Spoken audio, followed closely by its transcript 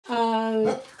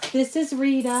So this is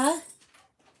Rita.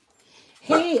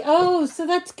 Hey, oh, so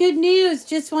that's good news.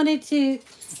 Just wanted to,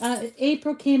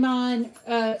 April came on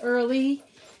early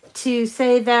to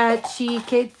say that she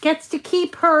gets to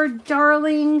keep her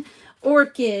darling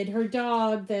Orchid, her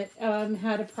dog that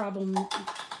had a problem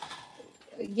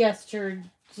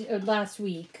last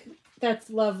week.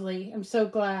 That's lovely. I'm so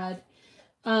glad.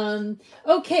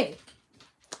 Okay.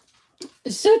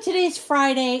 So today's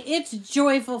Friday. It's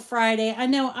Joyful Friday. I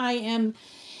know I am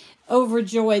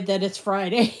overjoyed that it's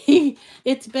Friday.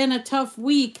 It's been a tough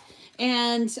week,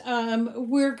 and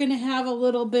we're going to have a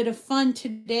little bit of fun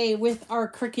today with our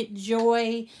Cricut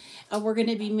Joy. We're going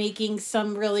to be making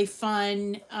some really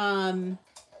fun,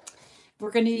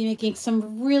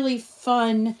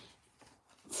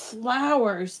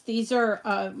 flowers. These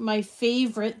are my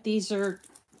favorite. These are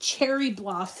cherry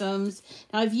blossoms.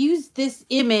 Now, I've used this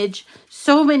image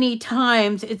so many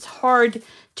times, it's hard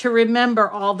to remember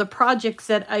all the projects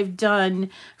that I've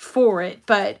done for it.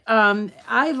 But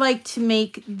I like to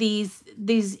make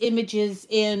these images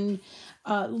in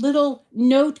little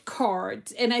note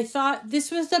cards. And I thought this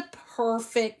was a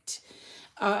perfect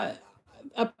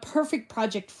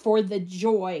project for the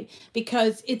Joy,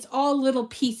 because it's all little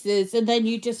pieces and then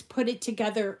you just put it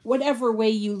together whatever way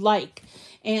you like.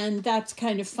 And that's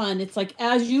kind of fun. It's like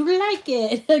as you like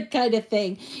it kind of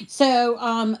thing.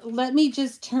 So let me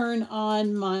just turn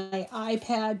on my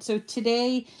iPad. So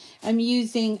today I'm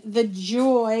using the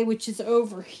Joy, which is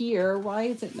over here. Why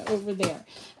is it over there?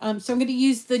 So I'm going to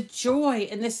use the Joy,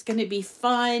 and this is going to be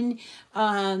fun.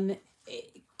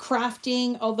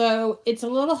 Crafting, although it's a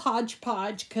little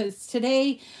hodgepodge because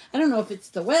today, I don't know if it's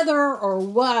the weather or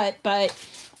what, but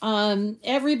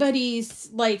everybody's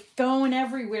like going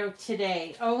everywhere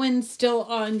today. Owen's still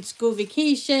on school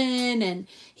vacation, and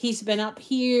he's been up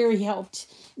here. He helped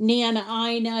Nana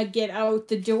Ina get out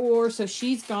the door, so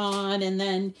she's gone. And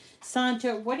then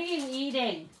Santa, what are you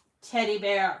eating, Teddy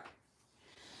Bear?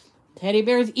 Teddy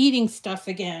Bear's eating stuff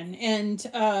again. And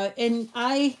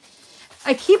I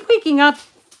keep waking up.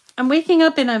 I'm waking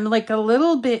up and I'm like a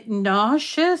little bit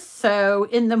nauseous. So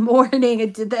in the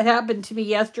morning, that happened to me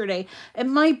yesterday. It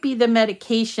might be the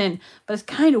medication, but it's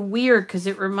kind of weird because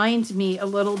it reminds me a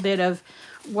little bit of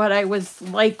what I was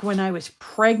like when I was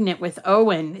pregnant with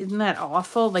Owen. Isn't that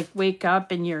awful? Like wake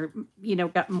up and you're,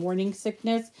 got morning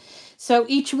sickness. So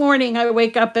each morning I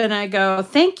wake up and I go,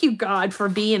 thank you, God, for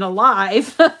being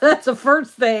alive. That's the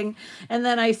first thing. And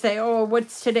then I say, oh,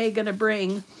 what's today going to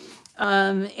bring?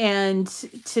 And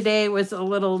today was a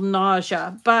little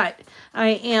nausea, but I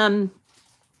am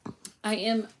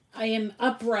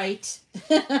upright.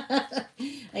 I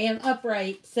am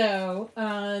upright. So,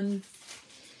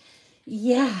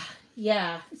 yeah.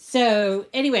 So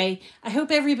anyway, I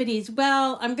hope everybody's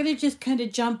well. I'm going to just kind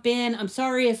of jump in. I'm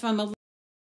sorry if I'm a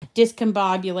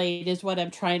discombobulate is what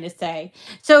I'm trying to say.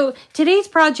 So today's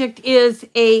project is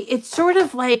it's sort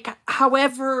of like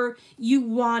however you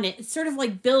want it. It's sort of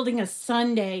like building a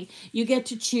sundae. You get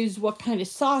to choose what kind of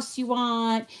sauce you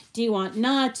want. Do you want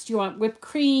nuts? Do you want whipped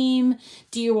cream?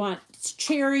 Do you want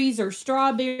cherries or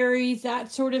strawberries? That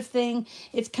sort of thing.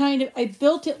 It's kind of, I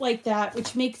built it like that,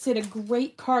 which makes it a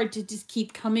great card to just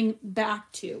keep coming back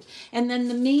to. And then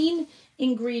the main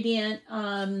ingredient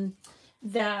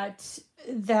that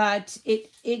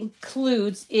it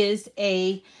includes is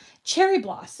a cherry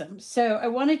blossom. So I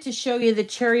wanted to show you the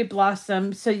cherry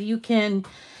blossom so you can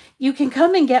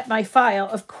come and get my file,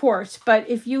 of course. But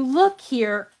if you look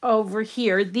over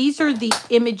here, these are the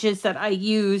images that I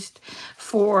used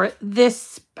for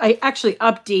this. I actually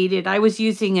updated. I was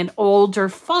using an older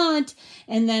font,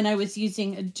 and then I was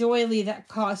using a doily that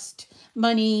cost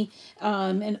money,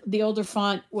 and the older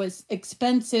font was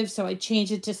expensive, so I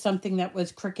changed it to something that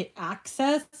was Cricut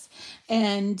Access.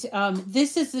 And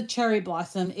this is the cherry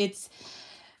blossom. It's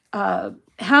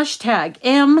hashtag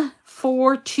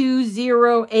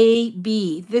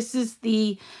M420AB. This is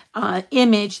the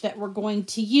image that we're going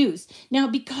to use. Now,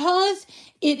 because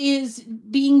it is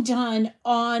being done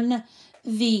on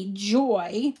the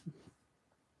Joy,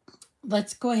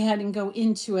 let's go ahead and go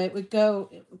into it. We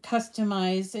go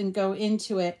customize and go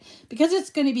into it because it's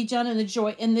going to be done in the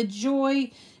Joy, and the Joy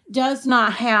does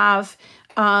not have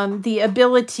the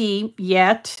ability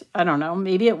yet. I don't know,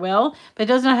 maybe it will, but it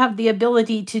does not have the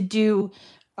ability to do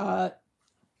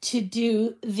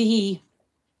the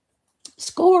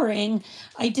scoring.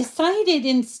 I decided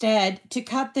instead to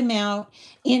cut them out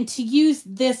and to use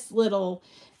this little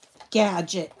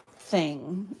gadget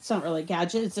thing. It's not really a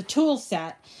gadget, it's a tool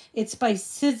set. It's by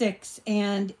Sizzix,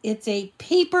 and it's a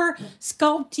paper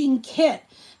sculpting kit.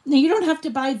 Now, you don't have to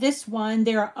buy this one.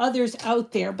 There are others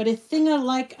out there, but a thing I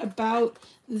like about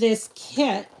this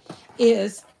kit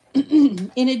is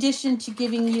in addition to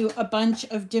giving you a bunch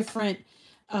of different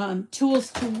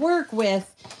tools to work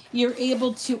with, you're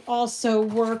able to also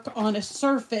work on a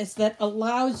surface that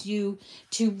allows you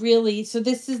to really, so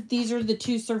these are the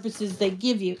two surfaces they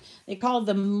give you. They call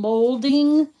them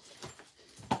molding,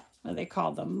 what do they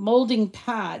call them? Molding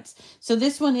pads. So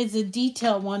this one is a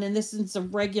detail one and this is a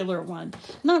regular one.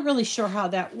 I'm not really sure how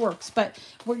that works, but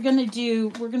we're going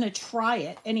to try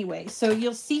it anyway. So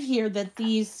you'll see here that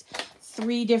these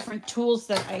 3 different tools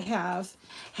that I have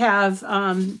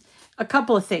a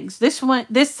couple of things. This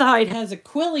side has a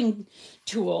quilling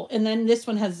tool, and then this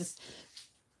one has this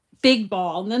big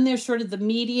ball, and then there's sort of the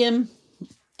medium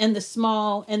and the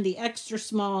small and the extra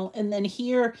small, and then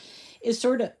here is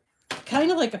sort of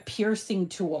kind of like a piercing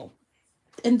tool.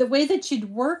 And the way that you'd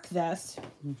work this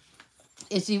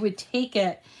is you would take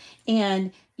it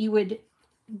and you would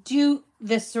do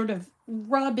this sort of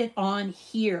rub it on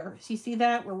here. So you see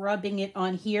that? We're rubbing it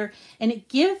on here, and it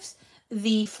gives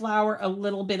the flower a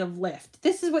little bit of lift.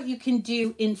 This is what you can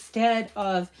do instead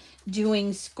of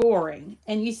doing scoring.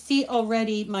 And you see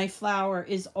already my flower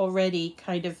is already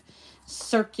kind of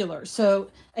circular. So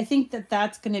I think that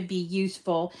that's going to be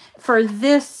useful for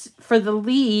this. For the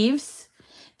leaves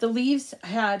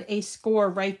had a score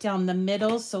right down the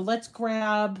middle. So let's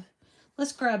grab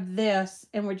this,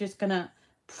 and we're just going to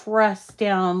press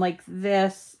down like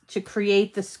this to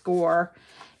create the score.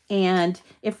 And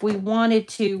if we wanted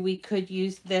to, we could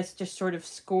use this to sort of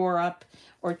score up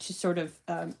or to sort of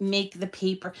make the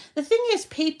paper. The thing is,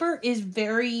 paper is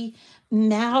very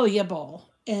malleable.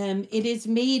 It is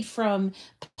made from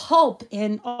pulp,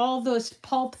 and all those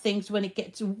pulp things, when it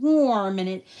gets warm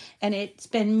and it's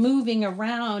been moving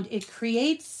around, it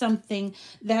creates something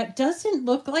that doesn't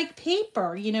look like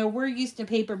paper. You know, we're used to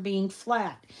paper being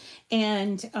flat,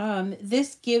 and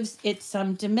this gives it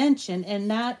some dimension, and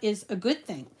that is a good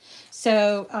thing.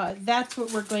 So that's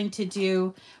what we're going to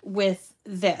do with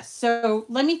this. So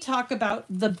let me talk about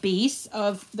the base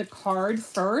of the card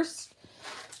first.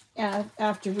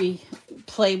 After we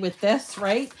play with this,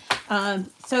 right?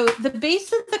 So the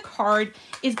base of the card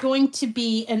is going to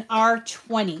be an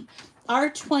R20.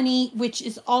 R20, which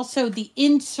is also the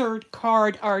insert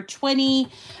card. R20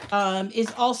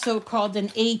 is also called an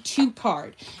A2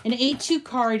 card. An A2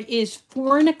 card is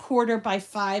 4 1/4 by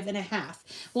 5 1/2.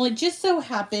 Well, it just so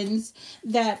happens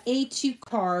that A2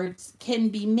 cards can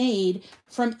be made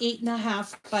from 8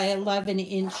 1/2 by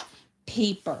 11-inch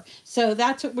paper. So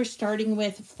that's what we're starting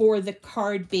with for the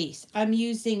card base. I'm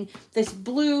using this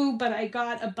blue, but I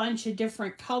got a bunch of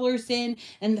different colors in.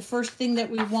 And the first thing that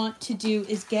we want to do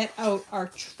is get out our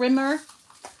trimmer.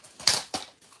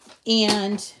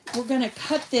 And we're going to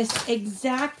cut this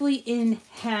exactly in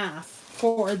half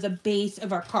for the base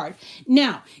of our card.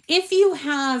 Now, if you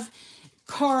have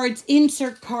cards,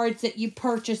 insert cards that you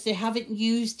purchased that haven't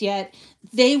used yet,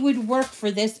 they would work for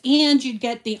this, and you'd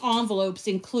get the envelopes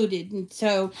included. And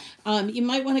so you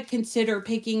might want to consider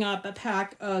picking up a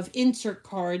pack of insert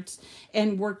cards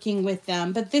and working with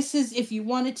them. But this is, if you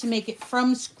wanted to make it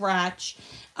from scratch,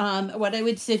 what I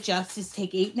would suggest is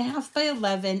take 8 1/2 by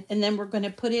 11, and then we're going to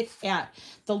put it at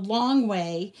the long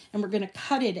way, and we're going to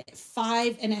cut it at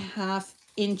 5 1/2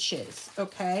 inches.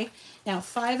 Okay, now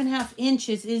 5 1/2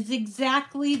 inches is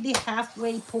exactly the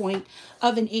halfway point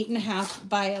of an 8 1/2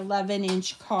 by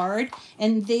 11-inch card,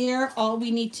 and there all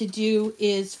we need to do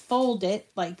is fold it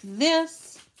like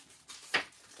this,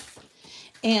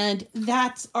 and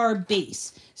that's our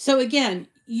base. So again,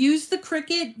 use the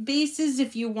Cricut bases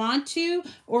if you want to,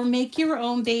 or make your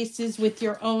own bases with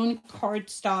your own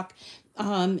cardstock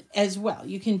as well.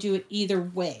 You can do it either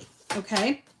way.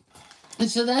 Okay. And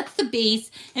so that's the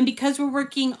base, and because we're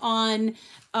working on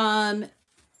the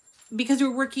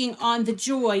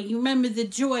joy, you remember the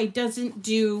joy doesn't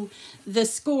do the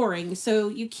scoring, so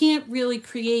you can't really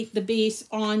create the base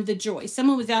on the joy.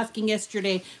 Someone was asking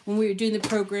yesterday when we were doing the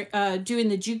program, doing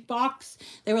the jukebox,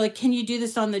 they were like, "Can you do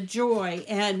this on the joy?"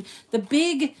 And the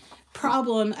big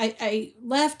problem, I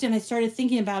left and I started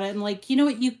thinking about it. I'm like, you know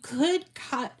what? You could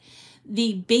cut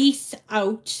the base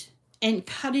out and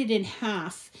cut it in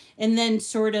half and then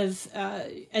sort of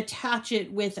attach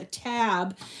it with a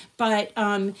tab, but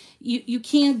you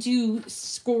can't do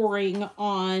scoring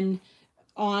on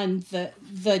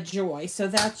the joy. So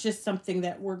that's just something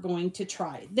that we're going to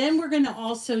try. Then we're going to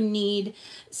also need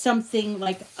something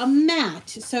like a mat.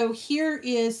 So here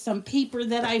is some paper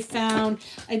that I found.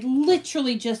 I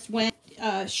literally just went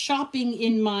shopping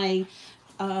in my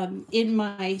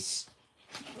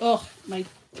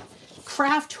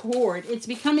craft hoard. It's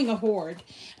becoming a hoard.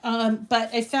 But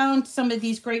I found some of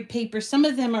these great papers. Some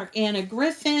of them are Anna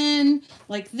Griffin,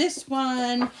 like this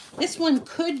one. This one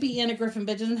could be Anna Griffin,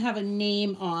 but it doesn't have a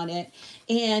name on it.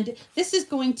 And this is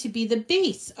going to be the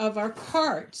base of our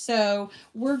card. So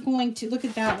we're going to, look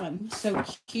at that one. So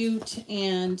cute.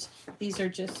 And these are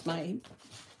just my,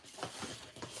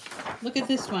 look at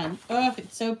this one. Oh,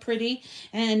 it's so pretty.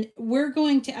 And we're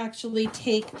going to actually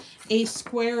take a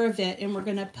square of it and we're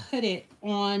going to put it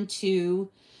onto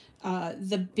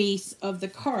the base of the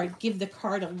card, give the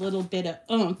card a little bit of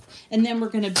oomph, and then we're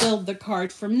going to build the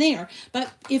card from there.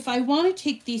 But if I want to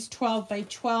take these 12 by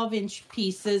 12 inch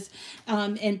pieces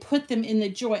and put them in the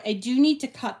joy, I do need to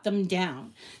cut them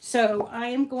down. So I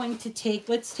am going to take,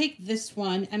 let's take this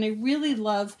one, and I really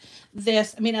love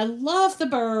this. I mean, I love the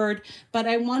bird, but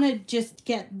I want to just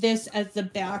get this as the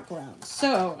background.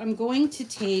 So I'm going to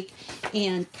take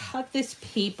and cut this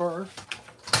paper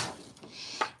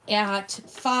at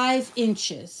 5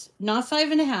 inches, not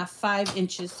 5.5, 5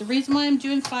 inches. The reason why I'm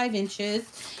doing 5 inches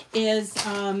is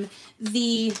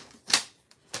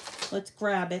let's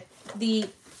grab it, the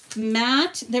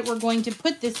mat that we're going to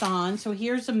put this on. So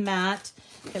here's a mat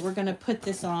that we're going to put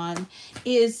this on,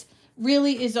 is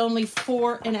only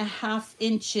 4.5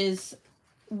 inches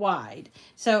wide.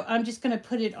 So I'm just going to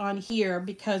put it on here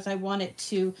because I want it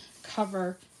to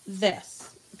cover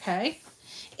this, okay?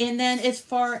 And then as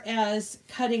far as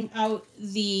cutting out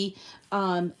the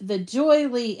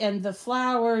doily and the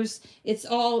flowers, it's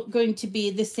all going to be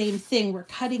the same thing. We're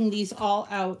cutting these all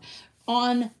out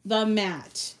on the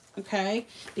mat, okay?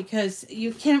 Because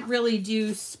you can't really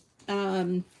do,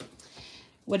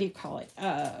 what do you call it?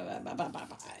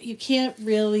 You can't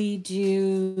really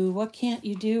do, what can't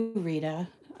you do, Rita?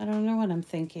 I don't know what I'm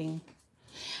thinking.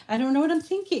 I don't know what I'm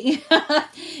thinking.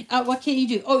 What can you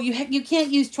do? Oh, you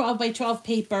can't use 12 by 12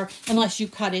 paper unless you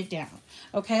cut it down.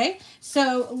 Okay,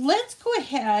 so let's go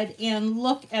ahead and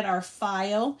look at our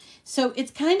file. So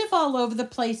it's kind of all over the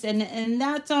place, and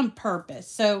that's on purpose.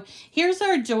 So here's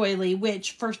our doily,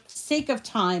 which for sake of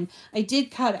time, I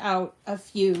did cut out a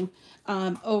few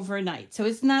overnight. So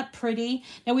it's not pretty.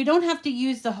 Now we don't have to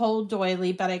use the whole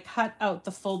doily, but I cut out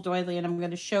the full doily, and I'm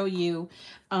going to show you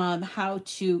how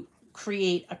to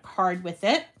create a card with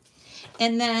it.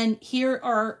 And then here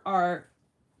are our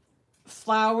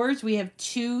flowers. We have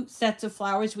 2 sets of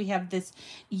flowers. We have this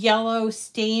yellow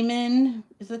stamen.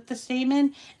 Is it the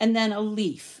stamen? And then a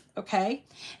leaf. Okay.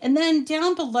 And then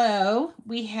down below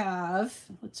we have,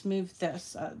 let's move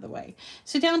this out of the way.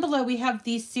 So down below we have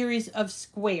these series of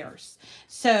squares.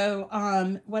 So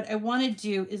what I want to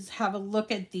do is have a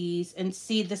look at these and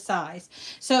see the size.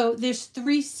 So there's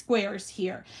 3 squares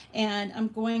here, and I'm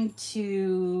going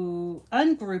to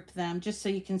ungroup them just so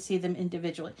you can see them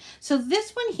individually. So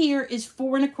this one here is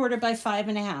 4.25 by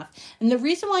 5.5. And the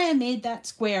reason why I made that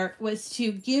square was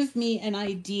to give me an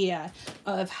idea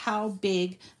of how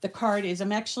big the card is.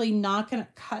 I'm actually not going to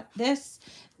cut this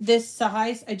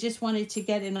size. I just wanted to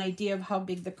get an idea of how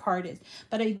big the card is.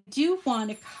 But I do want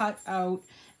to cut out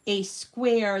a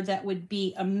square that would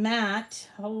be a mat.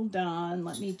 Hold on,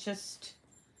 let me just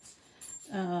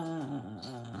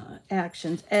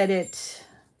actions, edit,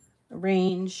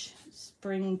 arrange,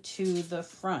 bring to the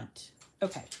front.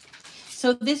 Okay.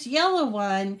 So this yellow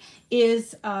one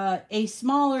is a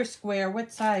smaller square.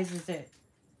 What size is it?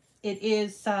 It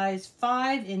is size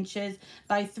 5 inches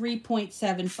by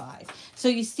 3.75. So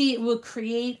you see it will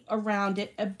create around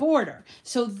it a border.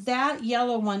 So that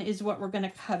yellow one is what we're going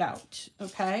to cut out,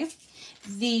 okay?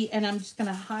 And I'm just going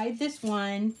to hide this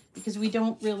one because we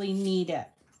don't really need it,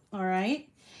 all right?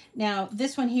 Now,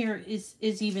 this one here is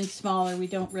even smaller. We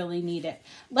don't really need it.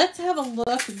 Let's have a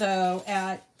look, though,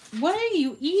 at what are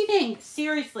you eating?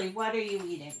 Seriously, what are you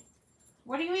eating?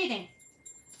 What are you eating?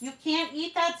 You can't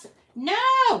eat that.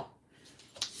 No!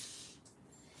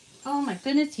 Oh my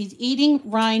goodness, he's eating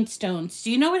rhinestones. Do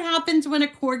you know what happens when a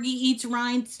corgi eats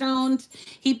rhinestones?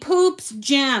 He poops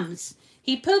gems.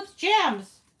 He poops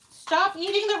gems. Stop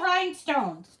eating the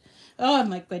rhinestones. Oh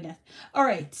my goodness. All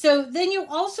right, so then you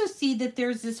also see that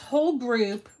there's this whole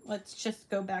group. Let's just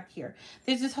go back here.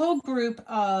 There's this whole group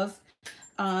of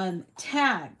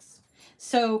tags.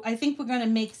 So I think we're going to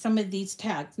make some of these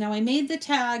tags. Now I made the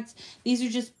tags. These are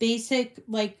just basic,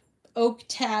 like, oak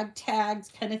tags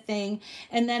kind of thing.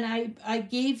 And then I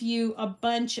gave you a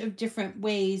bunch of different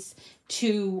ways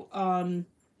to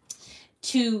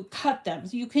cut them.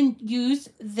 So you can use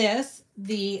this,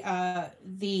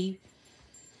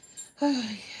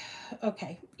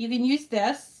 okay, you can use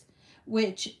this,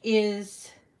 which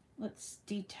is, let's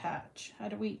detach. How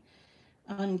do we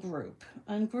ungroup?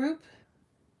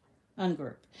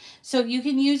 ungroup. So you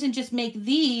can use and just make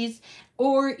these,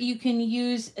 or you can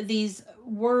use these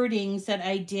wordings that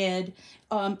I did,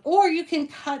 or you can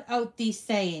cut out these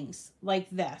sayings like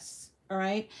this. All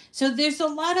right. So there's a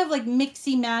lot of like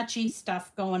mixy matchy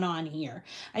stuff going on here.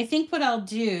 I think what I'll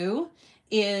do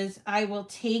is I will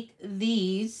take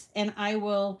these and I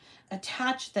will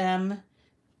attach them,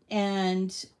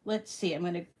 and let's see, I'm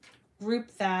going to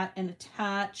group that and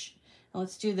attach.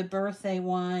 Let's do the birthday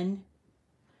one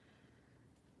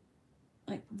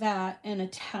like that and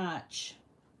attach.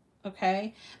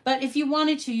 Okay. But if you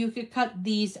wanted to, you could cut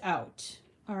these out.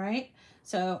 All right.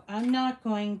 So I'm not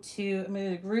going to, I'm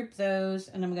going to group those,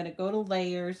 and I'm going to go to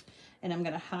layers, and I'm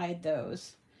going to hide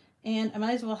those. And I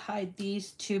might as well hide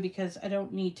these too because I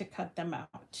don't need to cut them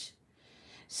out.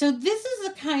 So this is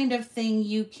the kind of thing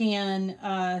you can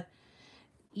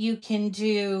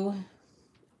do.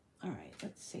 All right,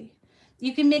 let's see.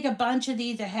 You can make a bunch of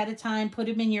these ahead of time, put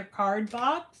them in your card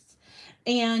box,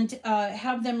 and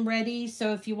have them ready.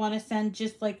 So if you want to send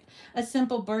just like a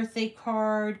simple birthday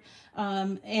card,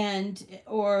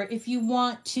 or if you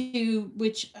want to,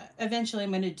 which eventually I'm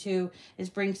going to do, is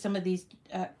bring some of these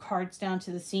cards down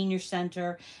to the senior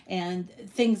center and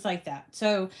things like that.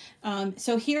 So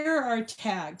so here are our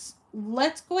tags.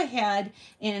 Let's go ahead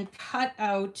and cut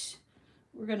out.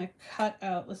 We're going to cut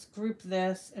out, let's group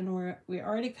this, and we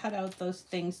already cut out those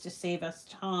things to save us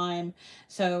time.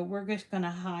 So we're just going to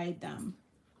hide them.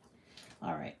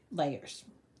 All right, layers.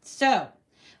 So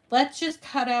let's just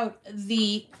cut out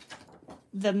the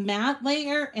matte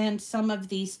layer and some of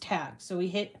these tags. So we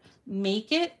hit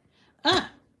make it.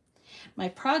 My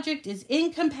project is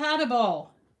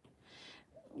incompatible.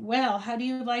 Well, how do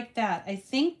you like that? I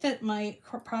think that my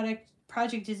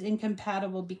project is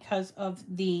incompatible because of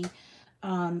the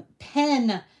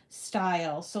pen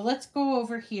style. So let's go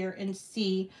over here and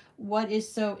see what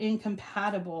is so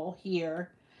incompatible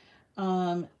here.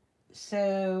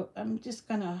 So I'm just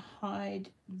gonna hide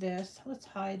this. Let's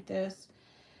hide this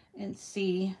and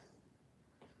see.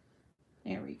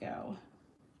 There we go.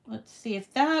 Let's see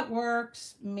if that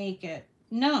works. Make it.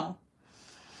 No.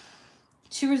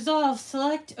 To resolve,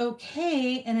 select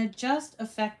OK and adjust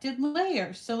affected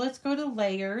layers. So let's go to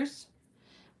layers.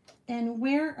 And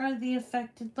where are the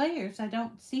affected layers? I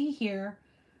don't see here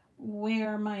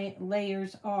where my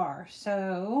layers are.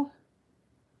 So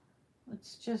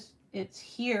let's just, it's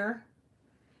here.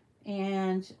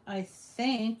 And I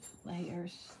think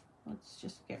layers, let's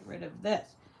just get rid of this.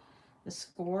 The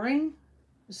scoring.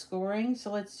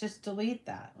 So let's just delete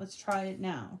that. Let's try it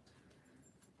now.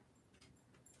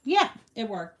 Yeah, it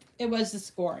worked. It was the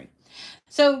scoring.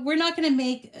 So we're not going to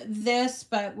make this,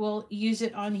 but we'll use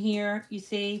it on here, you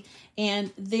see.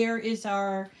 And there is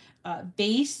our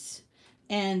base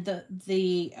and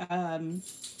the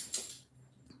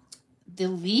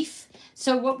leaf.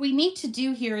 So what we need to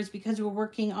do here is, because we're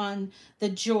working on the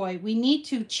joy, we need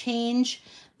to change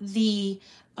the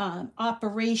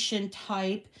operation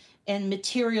type and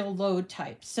material load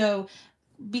type. So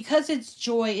because it's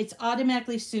joy, it's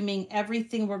automatically assuming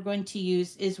everything we're going to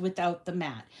use is without the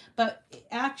mat. But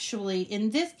actually, in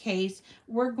this case,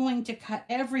 we're going to cut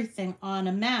everything on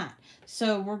a mat.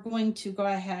 So we're going to go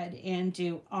ahead and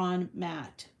do on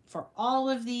mat for all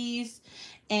of these.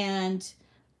 And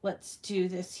let's do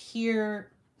this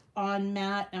here on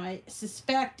mat. Now I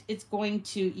suspect it's going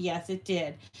to, yes, it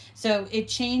did. So it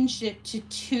changed it to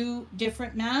 2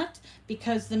 different mats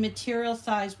because the material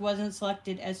size wasn't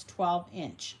selected as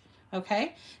 12-inch.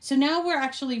 Okay, so now we're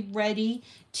actually ready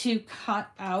to cut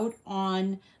out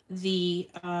on the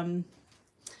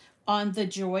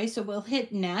joy. So we'll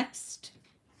hit next.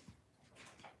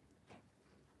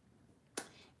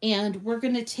 And we're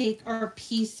going to take our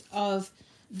piece of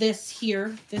this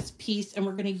here, this piece, and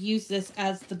we're going to use this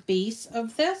as the base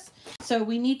of this. So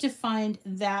we need to find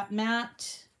that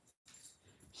mat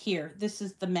here. This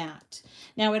is the mat.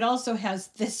 Now it also has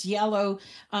this yellow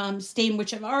stain,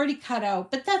 which I've already cut out,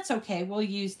 but that's okay. We'll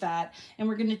use that. And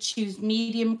we're going to choose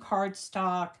medium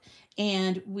cardstock,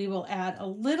 and we will add a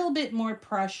little bit more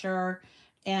pressure,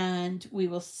 and we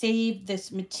will save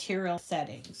this material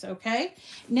settings. Okay.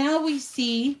 Now we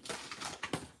see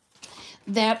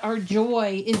that our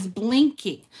joy is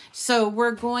blinking. So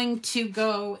we're going to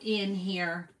go in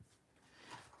here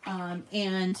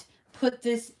and put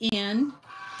this in.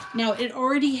 Now it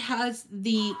already has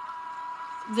the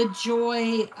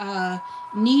joy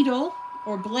needle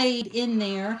or blade in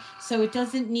there, so it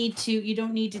doesn't need to, you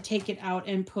don't need to take it out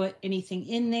and put anything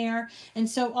in there. And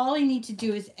so all I need to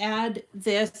do is add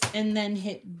this and then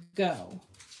hit go.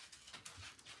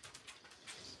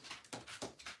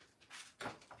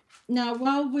 Now,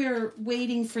 while we're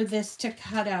waiting for this to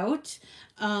cut out,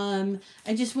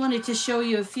 I just wanted to show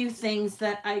you a few things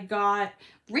that I got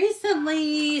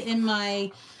recently in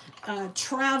my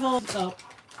travel, well,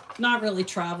 not really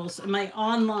travels, in my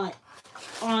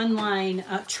online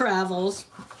travels.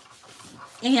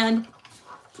 And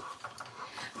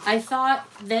I thought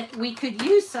that we could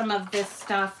use some of this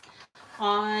stuff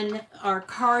on our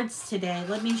cards today.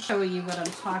 Let me show you what I'm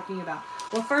talking about.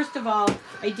 Well, first of all,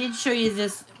 I did show you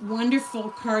this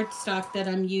wonderful cardstock that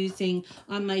I'm using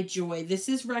on my Joy. This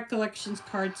is Recollections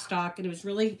cardstock, and I was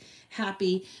really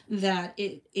happy that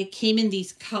it came in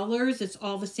these colors. It's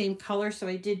all the same color, so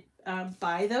I did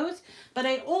buy those. But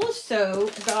I also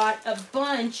got a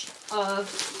bunch of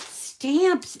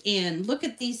stamps in. Look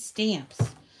at these stamps.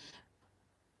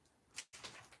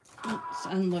 Let's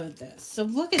unload this. So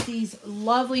look at these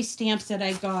lovely stamps that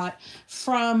I got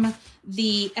from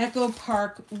the Echo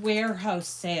Park warehouse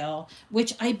sale,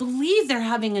 which I believe they're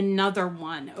having another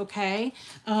one, okay?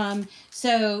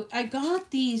 So I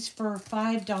got these for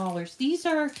 $5. These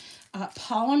are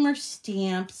polymer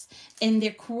stamps, and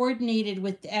they're coordinated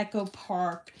with the Echo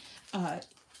Park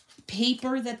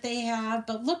paper that they have.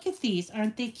 But look at these.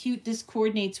 Aren't they cute? This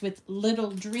coordinates with Little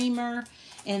Dreamer,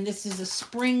 and this is a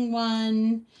spring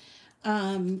one.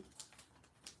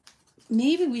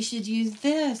 Maybe we should use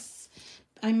this.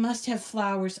 I must have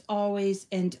flowers always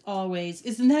and always.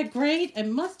 Isn't that great? I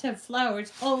must have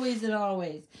flowers always and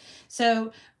always.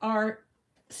 So our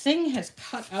thing has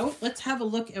cut out. Let's have a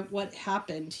look at what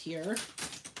happened here.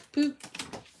 Boop.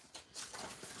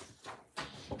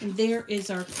 And there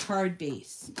is our card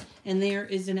base. And there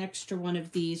is an extra one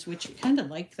of these, which I kind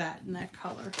of like that in that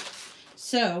color.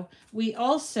 So we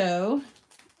also...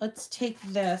 Let's take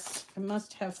this. I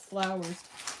must have flowers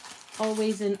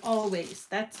always and always.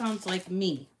 That sounds like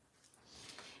me.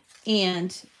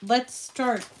 And let's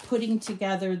start putting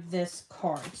together this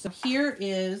card. So here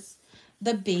is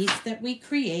the base that we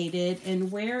created.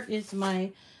 And where is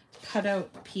my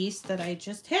cutout piece that I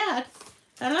just had?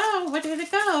 Hello, where did it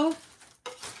go?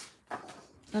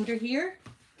 Under here?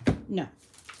 No.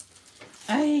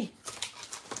 Hey,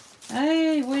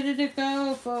 where did it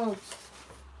go, folks?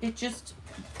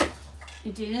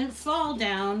 It didn't fall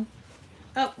down.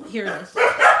 Oh, here it is.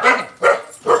 Okay.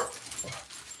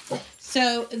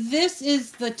 So this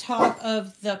is the top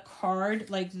of the card,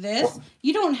 like this.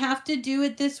 You don't have to do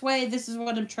it this way. This is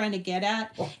what I'm trying to get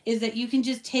at, is that you can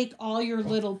just take all your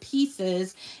little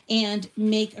pieces and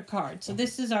make a card. So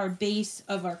this is our base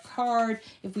of our card.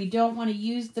 If we don't want to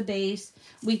use the base,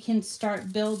 we can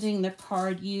start building the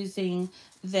card using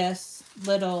this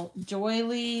little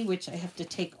doily, which I have to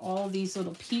take all these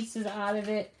little pieces out of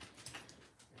it.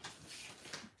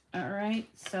 All right,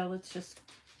 so let's just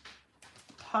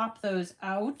pop those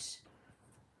out.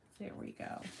 There we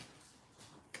go.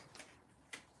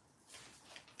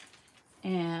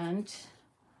 And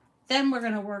then we're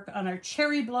going to work on our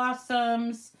cherry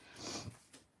blossoms.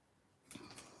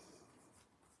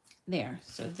 There,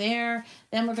 so there.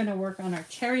 Then we're going to work on our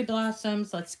cherry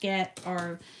blossoms. Let's get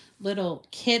our little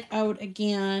kit out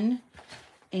again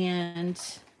and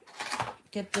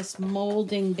get this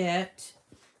molding bit.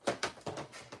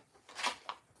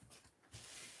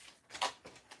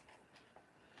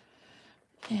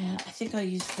 And I think I'll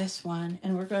use this one,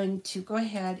 and we're going to go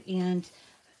ahead and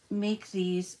make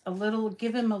these a little,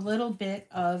 give them a little bit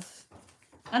of,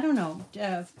 I don't know,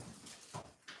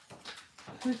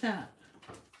 who's that?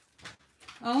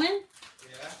 Owen?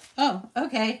 Yeah. Oh,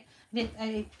 okay.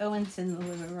 Owen's in the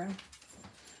living room.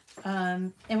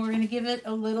 And we're going to give it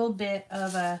a little bit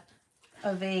of a,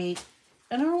 I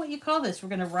don't know what you call this. We're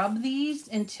going to rub these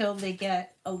until they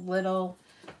get a little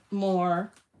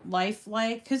more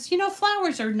lifelike, because you know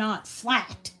flowers are not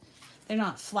flat. They're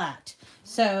not flat.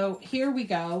 So here we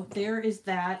go. There is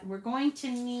that. We're going to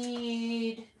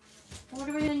need, what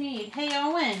are we going to need? Hey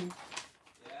Owen,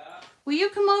 yeah, will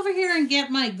you come over here and get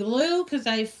my glue, because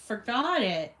I forgot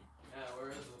it. Yeah,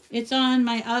 where is it? It's on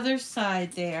my other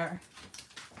side there.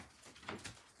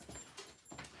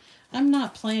 I'm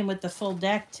not playing with the full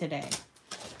deck today.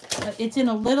 It's in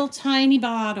a little tiny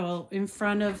bottle in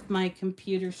front of my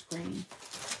computer screen.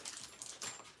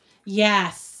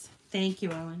 Yes. Thank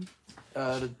you, Owen.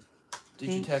 Did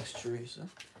you text Teresa?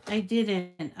 I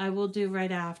didn't. I will do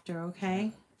right after,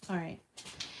 okay? All right.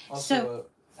 Also, so,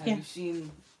 have you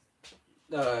seen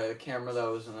the camera that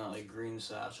was in that like green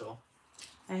satchel?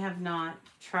 I have not.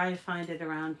 Try to find it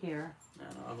around here. Yeah,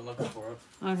 no, I've been looking for it.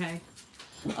 Okay.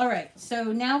 All right. So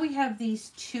now we have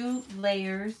these two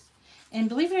layers. And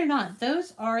believe it or not,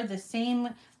 those are the same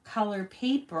color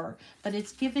paper, but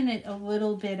it's given it a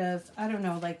little bit of, I don't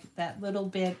know, like that little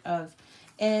bit of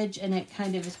edge and it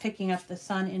kind of is picking up the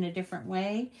sun in a different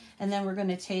way. And then we're going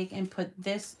to take and put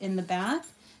this in the back.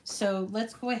 So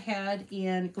let's go ahead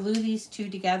and glue these two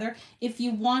together. If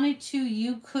you wanted to,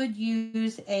 you could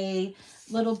use a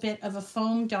little bit of a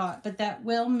foam dot, but that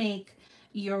will make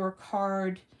your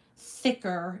card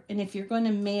thicker. And if you're going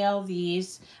to mail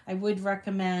these, I would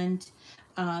recommend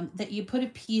that you put a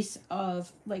piece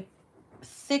of like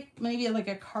thick, maybe like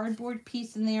a cardboard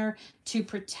piece in there to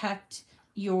protect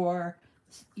your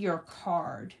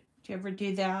card. Do you ever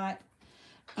do that?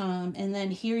 And then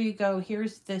here you go.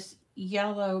 Here's this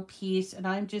yellow piece, and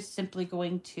I'm just simply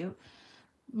going to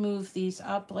move these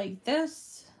up like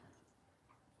this.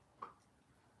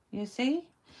 You see?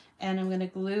 And I'm going to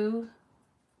glue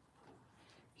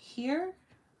here.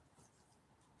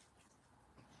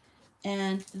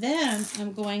 And then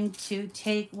I'm going to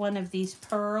take one of these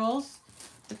pearls.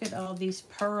 Look at all these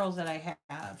pearls that I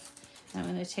have. I'm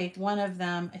going to take one of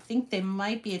them. I think they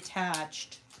might be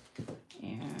attached.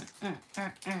 Yeah.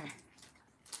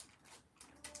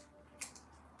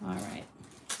 All right.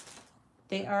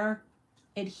 They are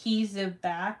adhesive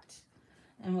backed,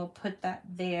 and we'll put that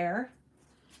there.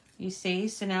 You see,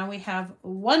 so now we have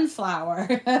one flower.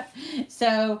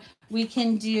 So we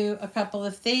can do a couple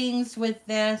of things with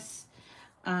this.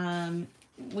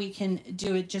 We can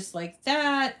do it just like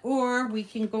that, or we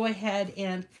can go ahead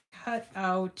and cut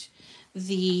out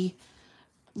the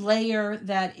layer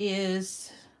that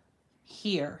is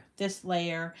here. This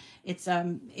layer,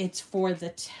 it's for the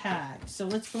tag. So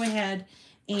let's go ahead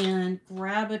and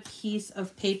grab a piece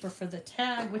of paper for the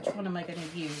tag. Which one am I going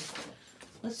to use?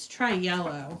 Let's try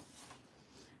yellow.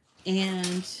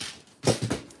 And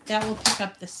that will pick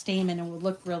up the stamen and will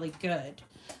look really good.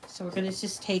 So we're going to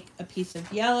just take a piece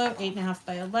of yellow, 8.5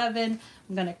 by 11.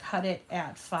 I'm going to cut it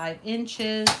at 5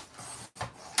 inches.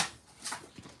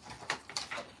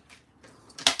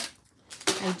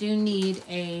 I do need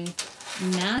a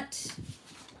mat.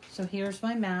 So here's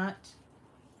my mat.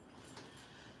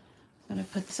 I'm going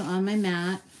to put this on my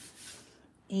mat.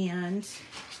 And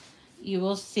you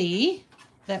will see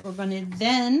that we're going to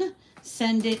then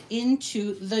send it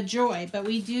into the joy. But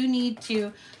we do need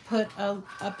to put a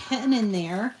pen in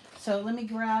there. So let me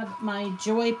grab my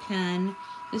joy pen.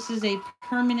 This is a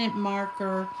permanent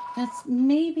marker. That's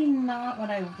maybe not what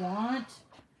I want.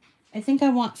 I think I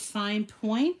want fine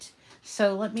point.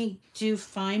 So let me do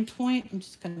fine point. I'm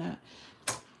just going to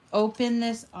open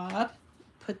this up,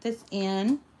 put this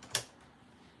in,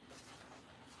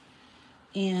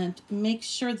 and make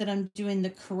sure that I'm doing the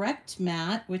correct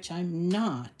mat, which I'm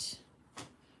not.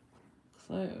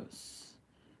 Close.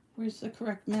 Where's the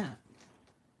correct mat?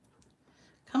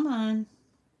 Come on.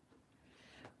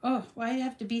 Oh, why do you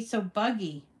have to be so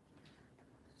buggy?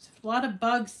 There's a lot of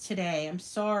bugs today. I'm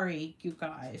sorry, you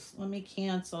guys. Let me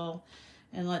cancel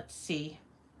and let's see.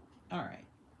 All right.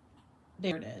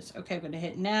 There it is. Okay, I'm going to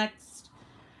hit next.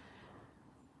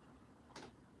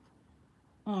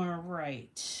 All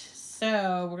right.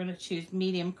 So we're going to choose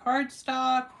medium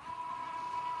cardstock.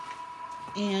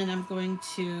 And I'm going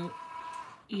to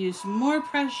use more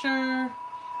pressure.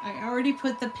 I already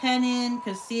put the pen in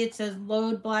because see it says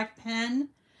load black pen.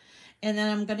 And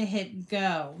then I'm going to hit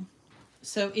go.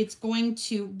 So it's going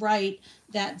to write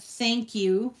that thank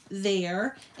you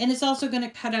there. And it's also going to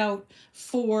cut out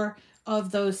 4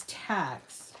 of those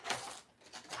tags.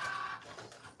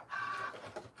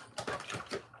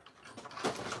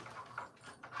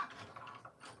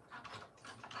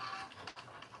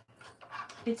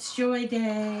 It's Joy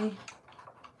Day.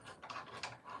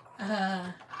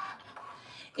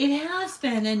 It has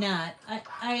been a nut.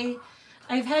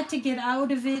 I've had to get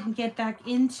out of it and get back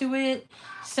into it.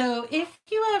 So if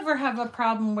you ever have a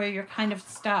problem where you're kind of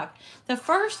stuck, the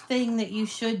first thing that you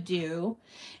should do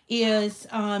is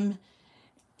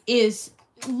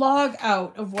log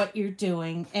out of what you're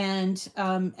doing. And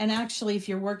actually, if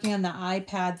you're working on the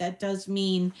iPad, that does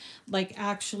mean like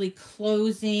actually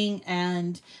closing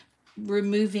and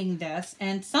removing this.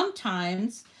 And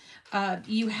sometimes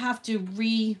you have to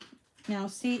now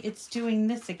see, it's doing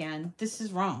this again. This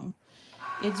is wrong.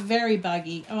 It's very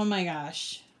buggy. Oh my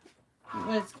gosh.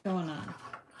 What's going on?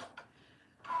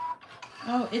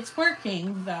 Oh, it's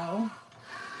working though.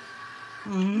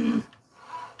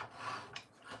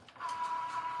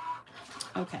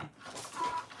 Okay.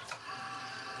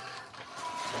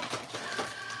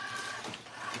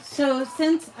 So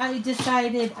since I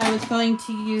decided I was going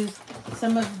to use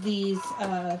some of these,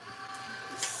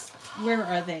 where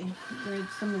are they? Where's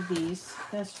some of these?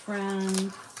 Best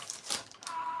friend.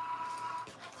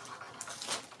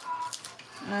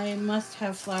 I must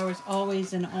have flowers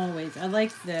always and always. I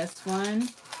like this one.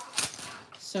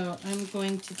 So I'm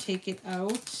going to take it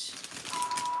out.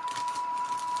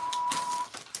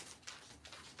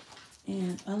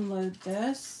 and unload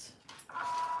this.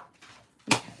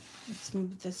 Okay, let's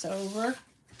move this over.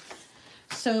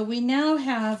 So we now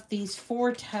have these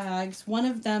 4 tags. One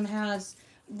of them has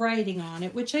writing on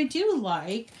it, which I do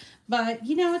like, but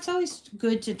you know, it's always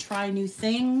good to try new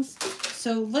things.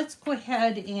 So let's go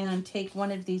ahead and take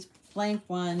one of these blank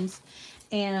ones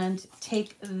and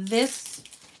take this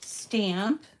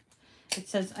stamp. It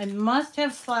says, I must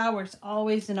have flowers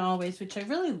always and always, which I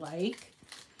really like.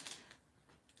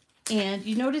 And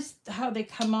you notice how they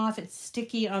come off. It's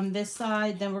sticky on this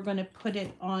side. Then we're going to put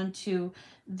it onto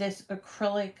this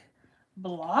acrylic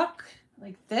block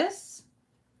like this.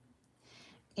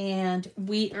 And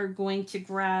we are going to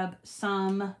grab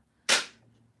some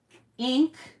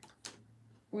ink.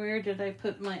 Where did I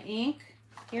put my ink?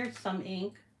 Here's some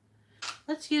ink.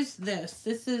 Let's use this.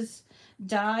 This is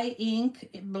dye ink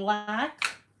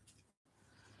black.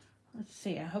 Let's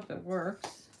see, I hope it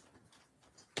works.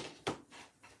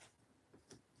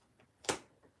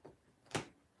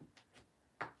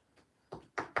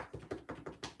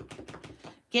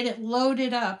 Get it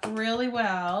loaded up really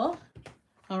well.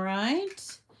 All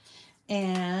right.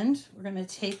 And we're going to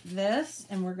take this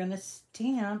and we're going to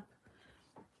stamp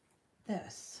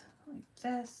this like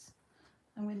this.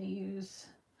 I'm going to use...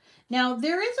 Now,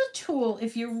 there is a tool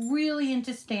if you're really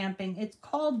into stamping. It's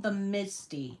called the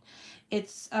Misty.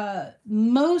 It's a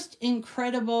most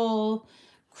incredible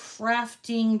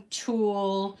crafting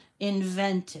tool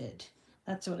invented.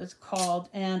 That's what it's called.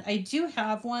 And I do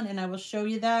have one, and I will show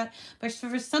you that. But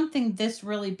for something this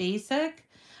really basic,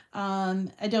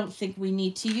 I don't think we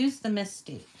need to use the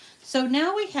Misty. So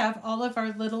now we have all of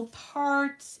our little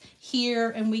parts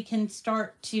here, and we can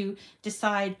start to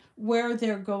decide where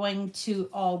they're going to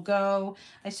all go.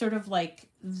 I sort of like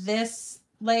this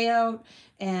layout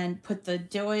and put the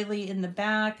doily in the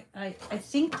back. I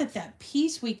think that that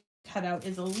piece we cut out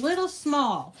is a little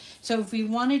small. So if we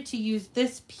wanted to use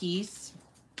this piece,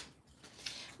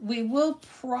 we will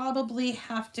probably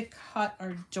have to cut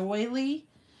our doily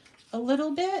a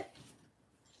little bit,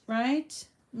 right?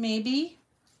 Maybe.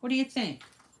 What do you think?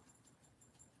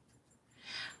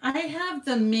 I have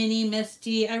the mini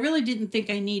Misty. I really didn't think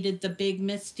I needed the big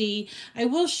Misty. I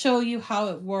will show you how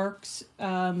it works,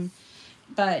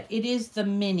 but it is the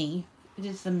mini. It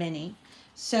is the mini.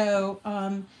 So,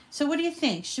 so what do you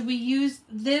think? Should we use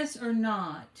this or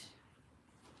not?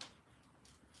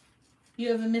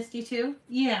 You have a Misty too?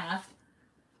 Yeah.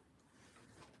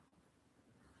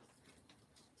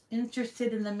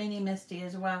 Interested in the mini Misty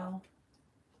as well.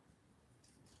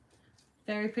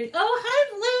 Very pretty. Oh,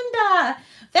 hi, Linda.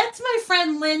 That's my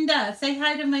friend Linda. Say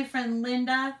hi to my friend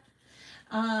Linda.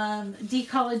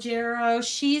 DeCollegiero.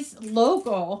 She's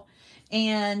local,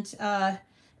 and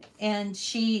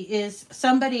she is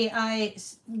somebody I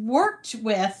worked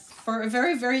with for a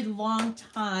very, very long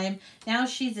time. Now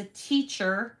she's a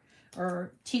teacher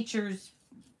or teacher's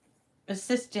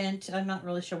assistant. I'm not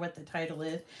really sure what the title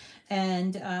is.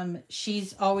 And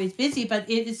she's always busy, but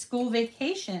it is school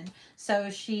vacation. So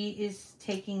she is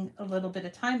taking a little bit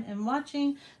of time and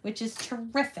watching, which is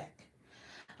terrific.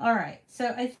 All right, so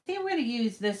I think I'm going to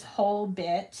use this whole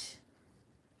bit.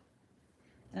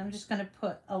 And I'm just going to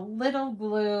put a little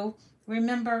glue.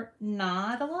 Remember,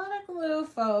 not a lot of glue,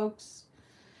 folks.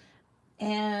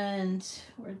 And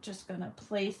we're just going to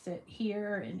place it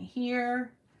here and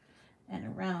here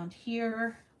and around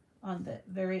here on the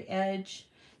very edge.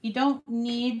 You don't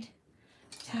need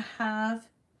to have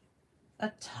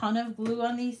a ton of glue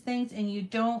on these things, and you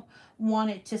don't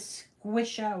want it to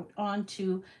squish out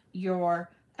onto your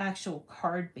actual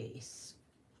card base.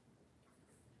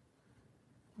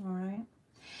 All right.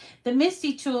 The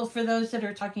Misty tool, for those that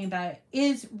are talking about it,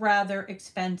 is rather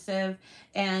expensive,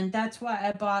 and that's why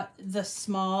I bought the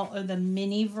small or the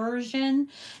mini version.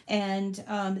 And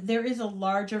there is a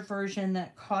larger version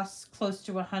that costs close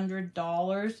to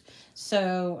 $100.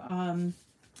 So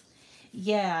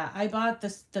yeah, I bought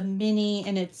the mini,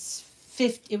 and it was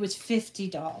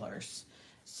 $50.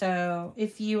 So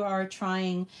if you are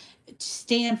trying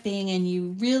stamping and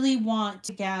you really want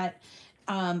to get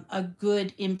a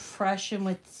good impression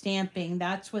with stamping,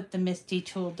 that's what the Misty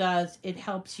tool does. It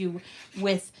helps you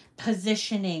with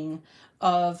positioning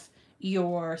of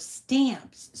your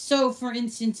stamps. So for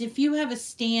instance, if you have a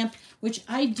stamp, which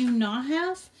I do not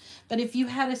have, but if you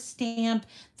had a stamp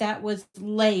that was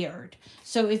layered,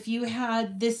 so if you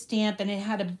had this stamp and it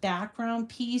had a background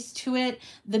piece to it,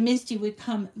 the Misty would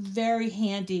come very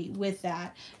handy with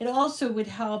that. It also would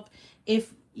help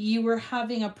if you were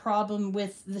having a problem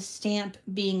with the stamp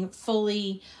being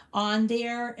fully on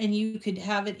there, and you could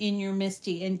have it in your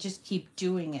Misty and just keep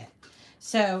doing it.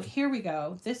 So here we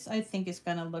go. This I think is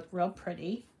going to look real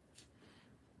pretty.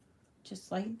 just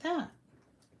like that.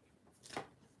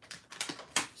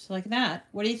 Just like that.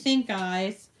 What do you think,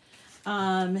 guys?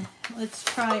 Let's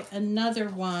try another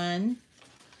one.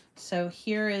 So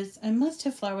here is, I must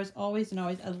have flowers always and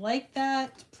always. I like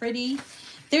that. It's pretty.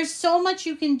 There's so much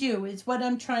you can do, is what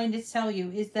I'm trying to tell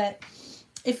you, is that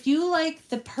if you like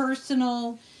the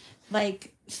personal,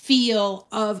 like, feel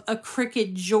of a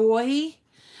Cricut Joy,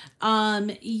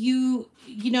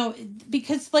 you know,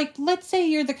 because, like, let's say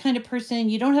you're the kind of person,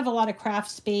 you don't have a lot of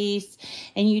craft space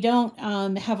and you don't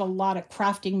have a lot of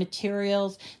crafting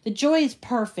materials. The Joy is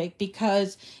perfect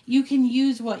because you can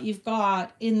use what you've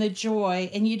got in the Joy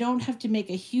and you don't have to make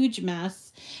a huge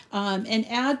mess, and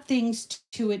add things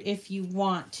to it if you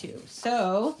want to.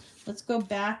 So let's go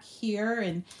back here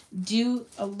and do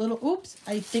a little, oops,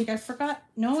 I think I forgot.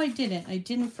 No, I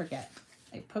didn't forget.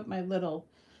 I put my little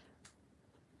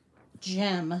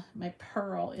gem, my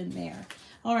pearl in there.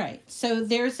 All right, so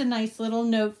there's a nice little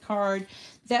note card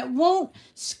that won't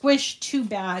squish too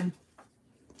bad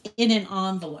in an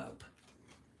envelope.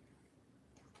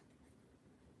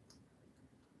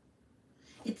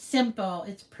 It's simple,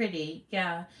 it's pretty,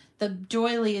 yeah. The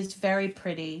doily is very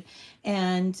pretty,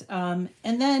 and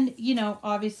then, you know,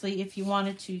 obviously if you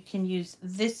wanted to, you can use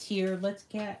this here. Let's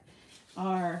get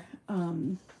our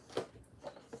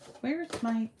where's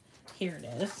my, here it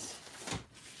is.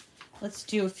 Let's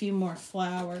do a few more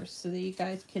flowers so that you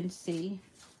guys can see.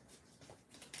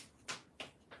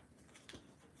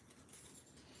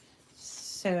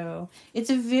 So it's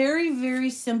a very,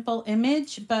 very simple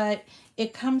image, but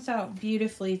it comes out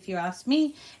beautifully if you ask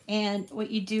me. And what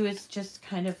you do is just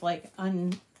kind of like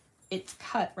it's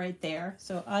cut right there.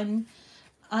 So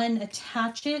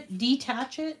unattach it,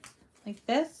 detach it like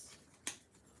this.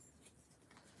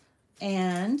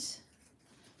 And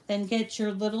then get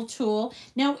your little tool.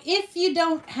 Now, if you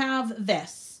don't have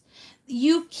this,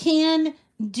 you can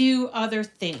do other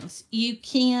things. You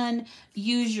can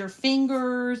use your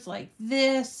fingers like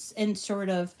this and sort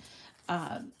of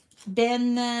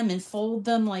bend them and fold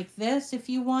them like this if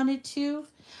you wanted to.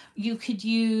 You could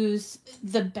use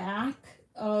the back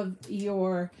of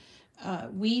your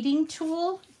weeding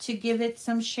tool to give it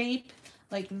some shape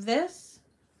like this.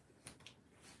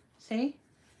 See?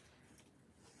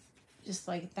 Just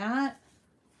like that.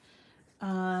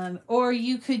 Or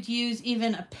you could use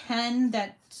even a pen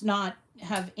that's not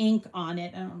have ink on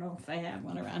it. I don't know if I have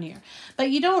one around here,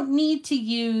 but you don't need to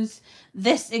use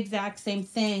this exact same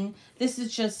thing. This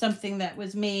is just something that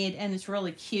was made and it's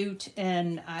really cute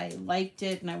and I liked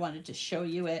it and I wanted to show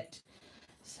you it.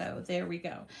 So there we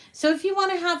go. So if you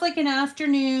want to have like an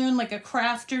afternoon, like a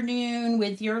crafternoon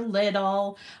with your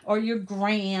little or your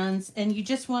grands, and you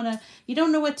just want to, you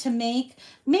don't know what to make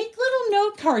little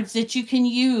note cards that you can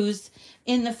use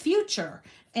in the future.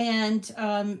 And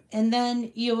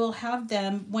then you will have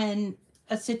them when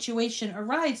a situation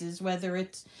arises, whether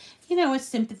it's, you know, a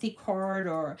sympathy card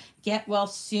or get well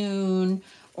soon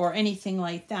or anything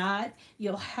like that.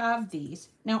 You'll have these.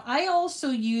 Now, I also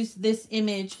use this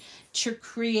image to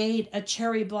create a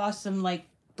cherry blossom like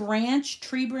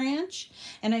tree branch,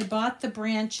 and I bought the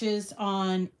branches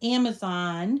on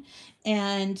Amazon,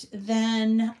 and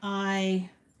then I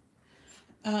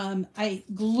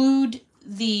glued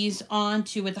these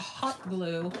onto, with hot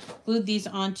glue, glued these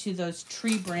onto those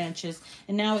tree branches,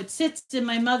 and now it sits in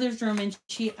my mother's room and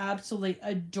she absolutely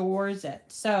adores it.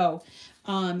 So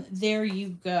there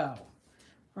you go,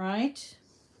 right?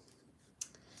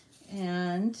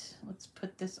 And let's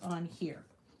put this on here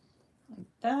like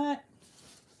that.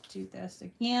 Do this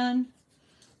again,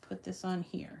 put this on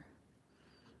here.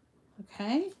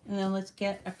 Okay, and then let's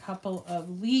get a couple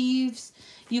of leaves.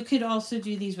 You could also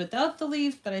do these without the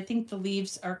leaves, but I think the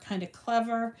leaves are kind of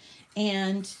clever.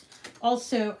 And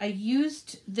also I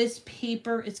used this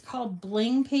paper. It's called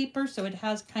bling paper, so it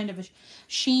has kind of a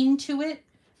sheen to it.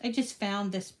 I just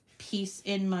found this piece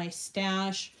in my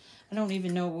stash. I don't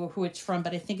even know who it's from,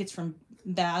 but I think it's from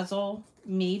Basil,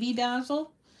 maybe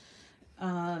Basil.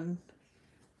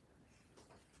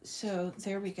 So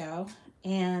there we go.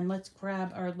 And let's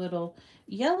grab our little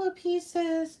yellow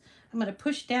pieces. I'm going to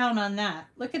push down on that.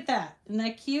 Look at that. Isn't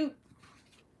that cute?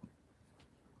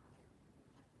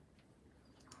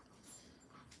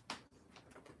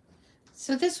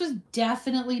 So this would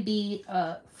definitely be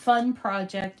a fun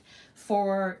project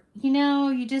for, you know,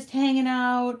 you just hanging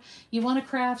out, you want to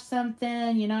craft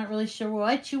something, you're not really sure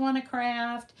what you want to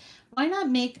craft. Why not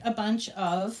make a bunch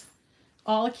of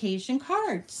all occasion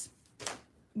cards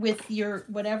with your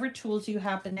whatever tools you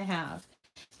happen to have?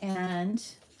 And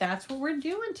that's what we're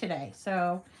doing today.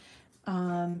 So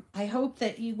I hope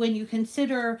that you, when you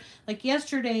consider, like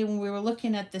yesterday when we were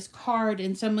looking at this card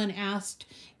and someone asked,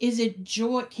 is it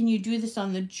joy? Can you do this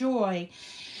on the joy?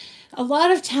 A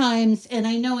lot of times, and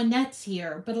I know Annette's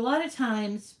here, but a lot of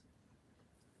times,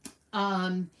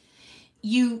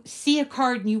 you see a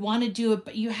card and you want to do it,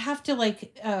 but you have to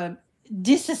like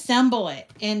disassemble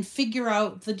it and figure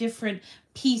out the different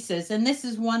pieces. And this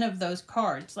is one of those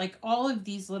cards. Like all of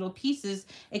these little pieces,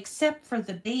 except for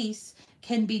the base,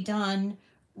 can be done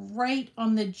right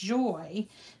on the joy.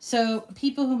 So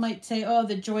people who might say, oh,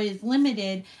 the joy is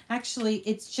limited, actually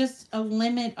it's just a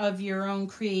limit of your own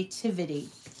creativity,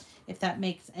 if that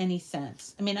makes any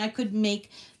sense. I mean, I could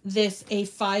make this a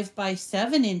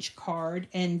 5x7 inch card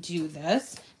and do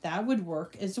this. That would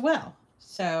work as well.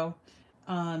 So,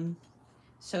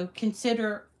 so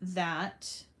consider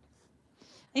that.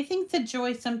 I think the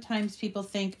joy, sometimes people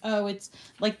think, oh, it's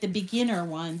like the beginner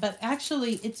one, but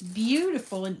actually it's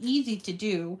beautiful and easy to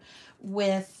do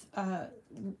with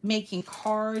making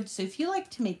cards. So if you like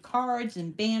to make cards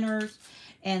and banners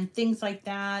and things like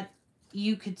that,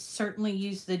 you could certainly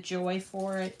use the joy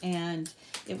for it, and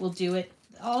it will do it.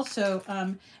 Also,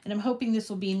 and I'm hoping this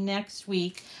will be next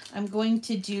week, I'm going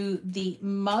to do the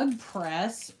mug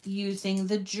press using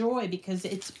the joy because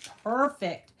it's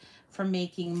perfect for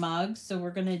making mugs. So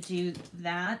we're going to do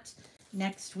that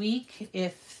next week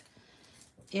if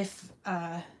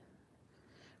I'm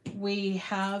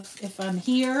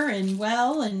here and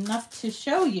well enough to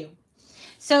show you.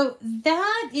 So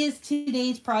that is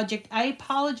today's project. I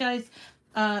apologize.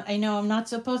 I know I'm not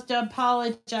supposed to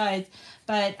apologize,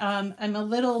 but I'm a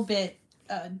little bit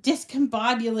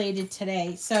discombobulated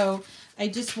today. So I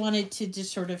just wanted to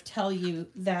just sort of tell you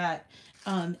that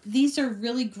these are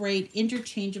really great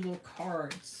interchangeable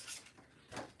cards.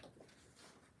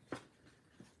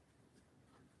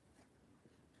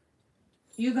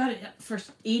 You got it for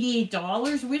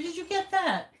 $88? Where did you get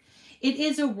that? It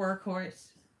is a workhorse.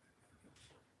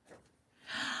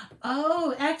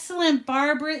 Oh, excellent.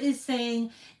 Barbara is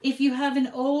saying if you have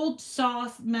an old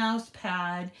soft mouse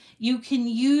pad, you can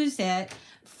use it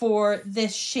for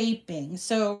this shaping.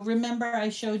 So remember I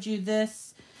showed you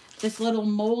this little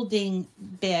molding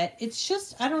bit. It's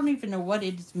just, I don't even know what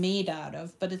it's made out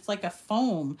of, but it's like a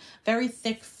foam, very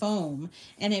thick foam.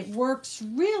 And it works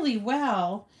really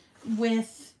well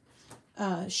with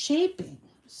shaping.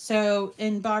 So,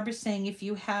 and Barbara's saying if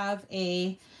you have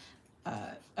a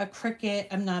Cricut,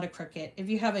 I'm not a Cricut. If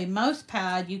you have a mouse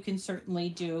pad, you can certainly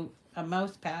do a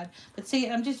mouse pad. But see,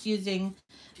 I'm just using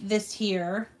this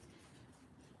here,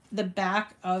 the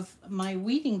back of my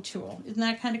weeding tool. Isn't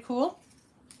that kind of cool?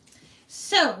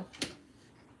 So,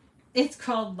 it's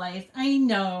called life. I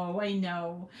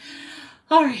know.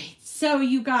 All right, so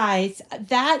you guys,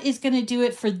 that is going to do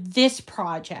it for this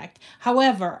project.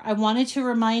 However, I wanted to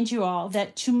remind you all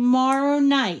that tomorrow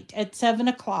night at 7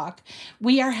 o'clock,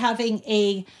 we are having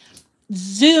a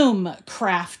Zoom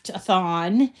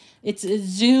craft-a-thon. It's a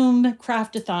Zoom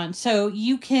craft-a-thon. So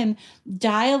you can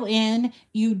dial in.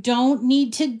 You don't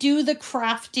need to do the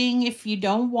crafting if you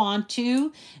don't want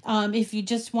to. If you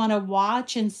just want to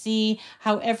watch and see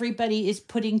how everybody is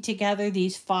putting together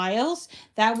these files,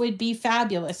 that would be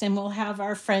fabulous. And we'll have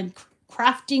our friend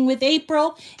Crafting with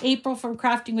April from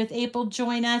Crafting with April,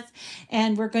 join us.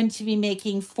 And we're going to be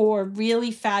making 4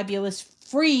 really fabulous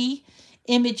free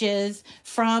images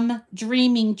from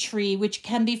Dreaming Tree, which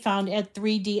can be found at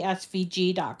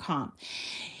 3dsvg.com.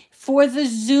 For the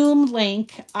Zoom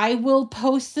link, I will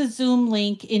post the Zoom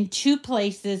link in 2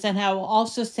 places, and I will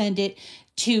also send it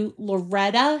to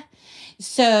Loretta.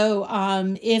 So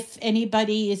if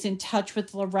anybody is in touch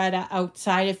with Loretta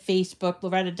outside of Facebook,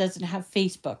 Loretta doesn't have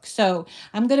Facebook. So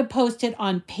I'm going to post it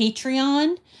on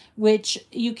Patreon, which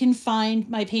you can find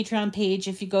my Patreon page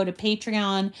if you go to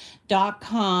patreon.com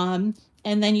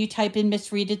and then you type in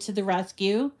Miss Rita to the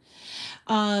rescue.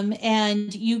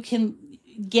 And you can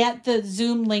get the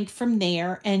Zoom link from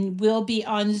there, and we'll be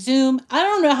on Zoom. I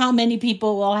don't know how many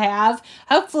people we'll have.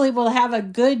 Hopefully we'll have a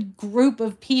good group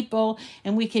of people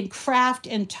and we can craft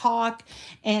and talk,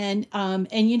 and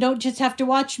you don't just have to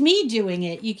watch me doing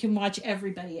it. You can watch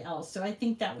everybody else. So I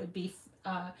think that would be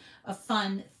a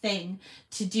fun thing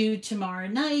to do tomorrow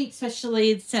night,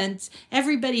 especially since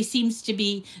everybody seems to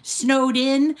be snowed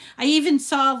in. I even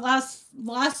saw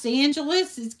Los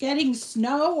Angeles is getting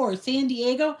snow, or San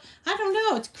Diego. I don't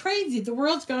know. It's crazy. The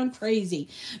world's gone crazy.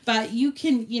 But you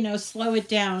can, slow it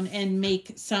down and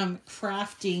make some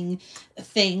crafting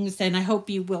things. And I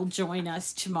hope you will join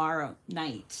us tomorrow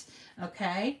night.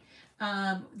 Okay.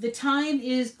 The time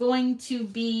is going to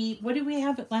be, what did we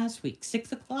have it last week?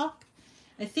 6 o'clock?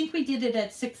 I think we did it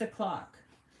at 6 o'clock.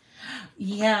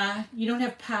 Yeah, you don't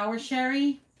have power,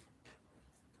 Sherry?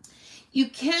 You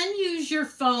can use your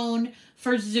phone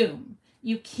for Zoom.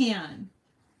 You can.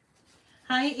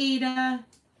 Hi, Ada.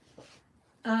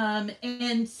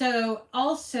 And so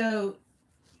also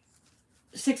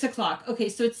 6 o'clock. Okay,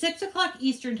 so it's 6 o'clock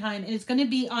Eastern time, and it's going to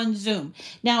be on Zoom.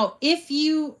 Now, if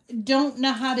you don't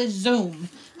know how to Zoom,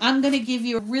 I'm going to give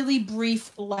you a really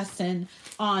brief lesson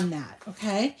on that.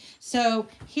 Okay, so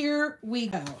here we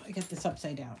go. I got this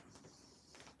upside down.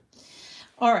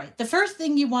 All right, the first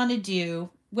thing you want to do,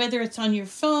 whether it's on your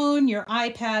phone, your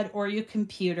iPad, or your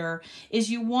computer,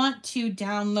 is you want to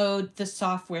download the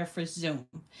software for Zoom.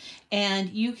 And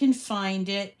you can find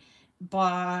it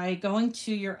by going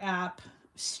to your app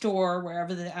store,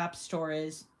 wherever the app store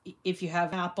is. If you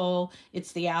have Apple,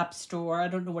 it's the App Store. I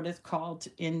don't know what it's called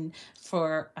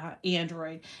for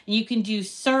Android. And you can do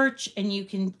search, and you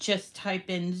can just type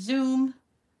in Zoom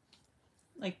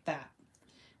like that.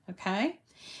 Okay.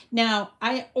 Now,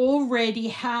 I already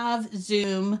have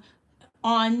Zoom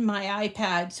on my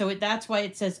iPad, so that's why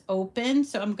it says open.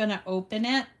 So I'm going to open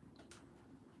it.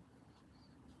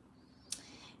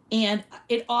 And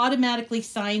it automatically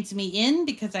signs me in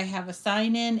because I have a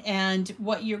sign in. And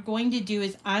what you're going to do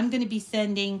is I'm going to be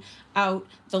sending out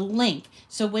the link.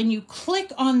 So when you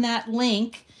click on that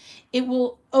link, it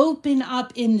will open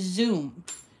up in Zoom.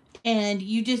 And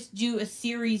you just do a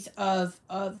series of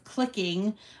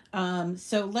clicking.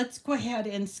 So let's go ahead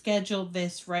and schedule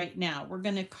this right now. We're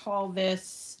going to call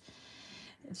this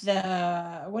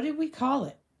what did we call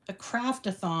it? A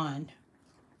craftathon.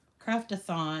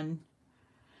 Craftathon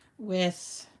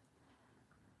with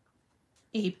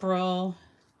April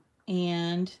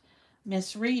and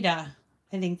Miss Rita.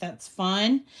 I think that's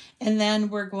fun. And then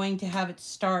we're going to have it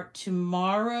start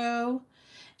tomorrow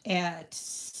at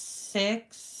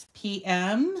 6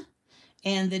 p.m.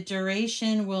 And the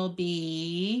duration will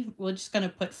be, we're just going to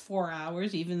put 4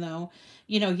 hours, even though,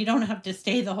 you don't have to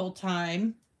stay the whole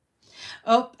time.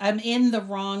 Oh, I'm in the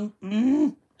wrong,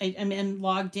 I'm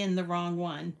logged in the wrong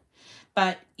one.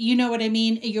 But you know what I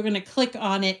mean? You're going to click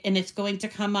on it and it's going to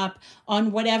come up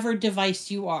on whatever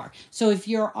device you are. So if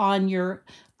you're on your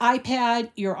iPad,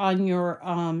 you're on your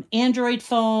Android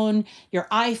phone, your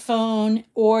iPhone,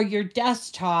 or your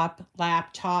desktop,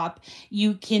 laptop,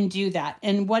 you can do that.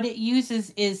 And what it uses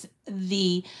is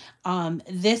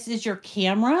this is your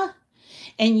camera,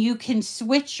 and you can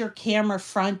switch your camera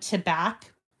front to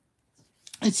back.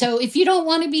 And so if you don't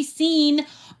want to be seen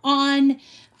on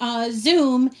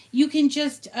Zoom, you can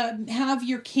just have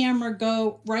your camera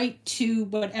go right to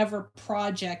whatever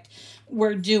project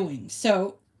we're doing.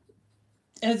 So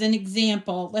as an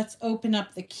example, let's open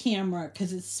up the camera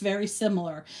because it's very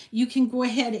similar. You can go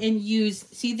ahead and use,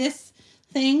 see this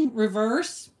thing,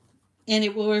 reverse, and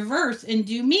it will reverse and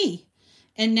do me.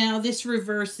 And now this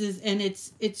reverses and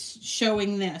it's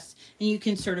showing this. And you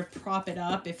can sort of prop it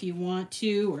up if you want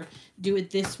to, or do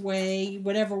it this way,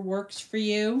 whatever works for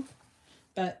you.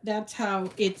 But that's how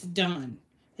it's done.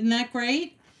 Isn't that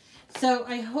great? So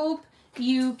I hope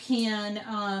you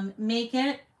can make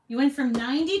it. You went from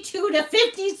 92 to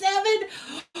 57.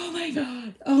 Oh my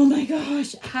God. Oh my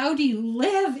gosh. How do you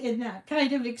live in that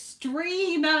kind of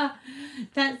extreme?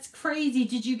 That's crazy.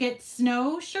 Did you get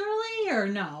snow, Shirley, or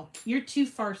no? You're too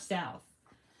far south.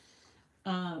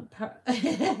 That's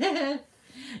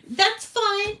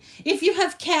fine. If you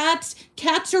have cats,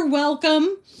 cats are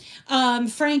welcome.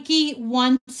 Frankie,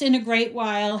 once in a great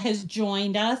while, has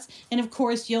joined us. And of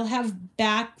course, you'll have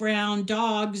background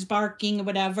dogs barking or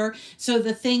whatever. So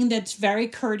the thing that's very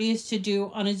courteous to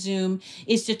do on a Zoom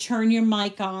is to turn your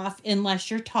mic off unless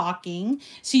you're talking.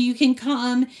 So you can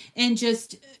come and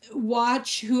just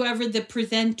watch whoever the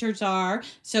presenters are.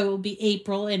 So it'll be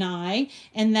April and I.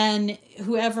 And then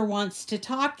whoever wants to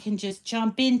talk can just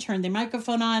jump in, turn their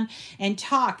microphone on, and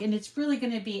talk. And it's really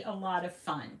going to be a lot of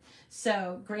fun.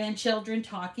 So grandchildren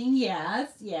talking, yes,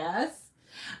 yes.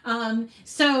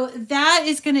 So that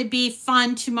is going to be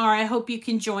fun tomorrow. I hope you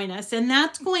can join us. And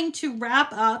that's going to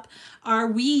wrap up our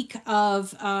week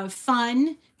of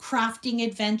fun crafting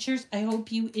adventures. I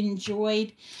hope you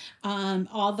enjoyed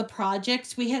all the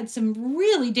projects. We had some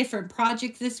really different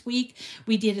projects this week.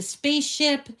 We did a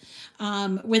spaceship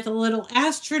with a little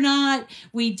astronaut.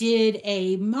 We did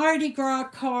a Mardi Gras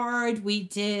card. We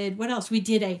did, what else? We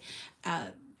did a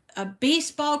a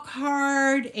baseball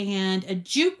card and a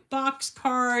jukebox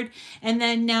card. And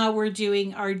then now we're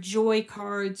doing our joy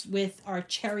cards with our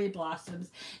cherry blossoms.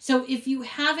 So if you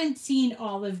haven't seen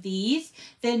all of these,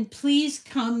 then please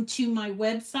come to my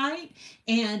website,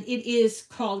 and it is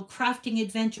called Crafting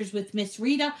Adventures with Miss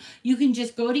Rita. You can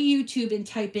just go to YouTube and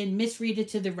type in Miss Rita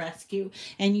to the Rescue,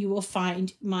 and you will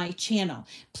find my channel.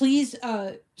 Please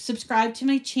subscribe to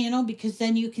my channel, because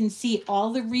then you can see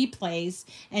all the replays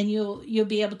and you'll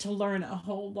be able to learn a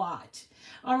whole lot.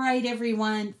 All right,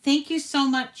 everyone. Thank you so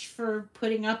much for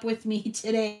putting up with me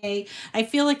today. I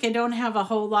feel like I don't have a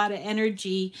whole lot of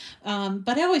energy,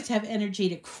 but I always have energy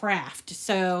to craft.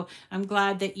 So I'm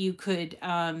glad that you could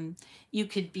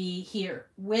be here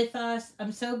with us.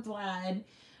 I'm so glad.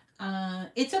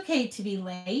 It's okay to be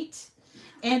late.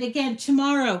 And again,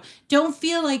 tomorrow, don't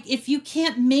feel like if you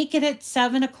can't make it at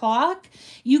 7 o'clock,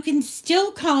 you can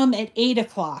still come at 8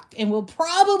 o'clock and we'll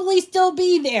probably still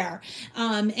be there.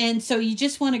 And so you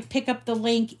just want to pick up the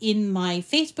link in my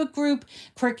Facebook group,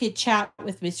 Cricut Chat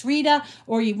with Miss Rita,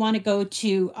 or you want to go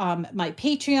to my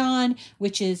Patreon,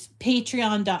 which is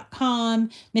patreon.com,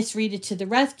 Miss Rita to the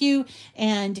Rescue,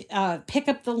 and pick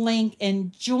up the link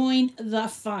and join the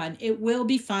fun. It will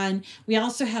be fun. We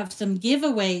also have some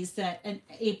giveaways that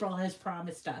April has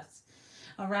promised us.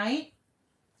 All right.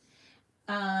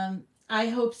 I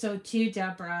hope so too,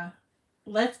 Deborah.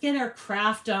 Let's get our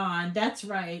craft on. That's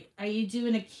right. Are you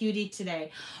doing a cutie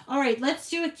today? All right, let's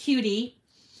do a cutie.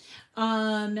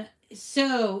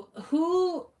 So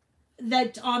who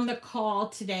that's on the call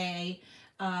today,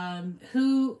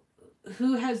 who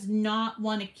has not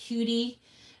won a cutie?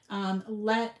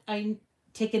 I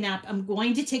take a nap. I'm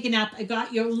going to take a nap. I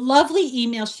got your lovely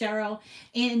email, Cheryl.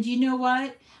 And you know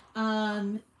what?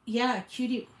 Yeah,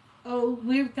 cutie. Oh,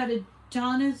 we've got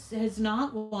Donna has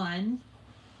not won.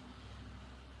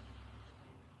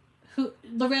 Who,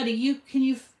 Loretta, you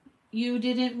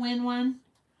didn't win one?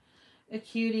 A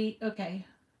cutie. Okay.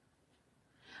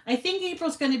 I think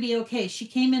April's going to be okay. She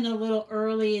came in a little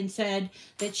early and said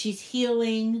that she's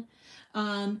healing.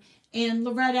 And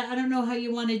Loretta, I don't know how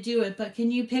you want to do it, but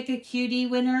can you pick a cutie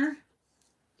winner?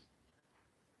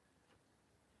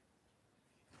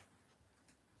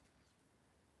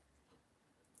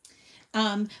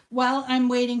 While I'm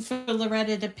waiting for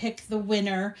Loretta to pick the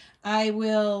winner, I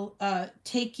will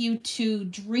take you to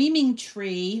Dreaming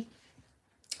Tree,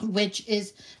 which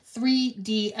is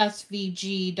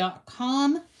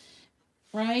 3dsvg.com,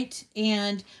 right?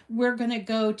 And we're going to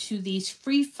go to these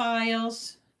free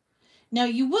files. Now,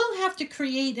 you will have to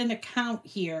create an account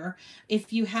here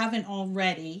if you haven't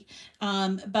already.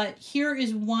 But here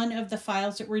is one of the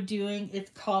files that we're doing. It's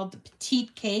called the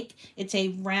Petite Cake. It's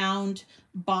a round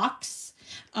box.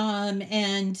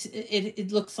 And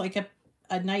it looks like a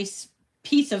nice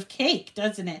piece of cake,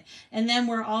 doesn't it? And then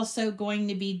we're also going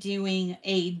to be doing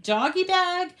a doggy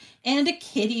bag and a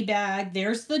kitty bag.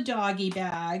 There's the doggy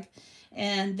bag.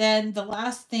 And then the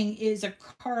last thing is a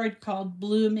card called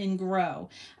Bloom and Grow.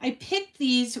 I picked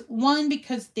these, one,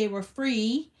 because they were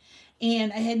free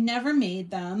and I had never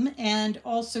made them. And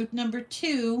also number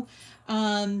two,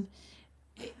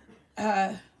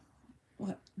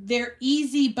 they're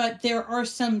easy, but there are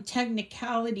some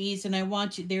technicalities, and I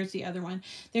want you, there's the other one.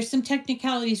 There's some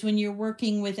technicalities when you're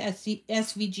working with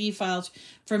SVG files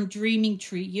from Dreaming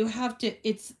Tree. You have to,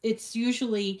 it's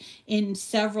usually in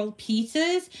several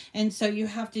pieces, and so you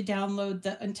have to download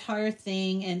the entire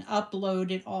thing and upload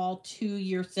it all to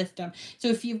your system. So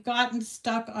if you've gotten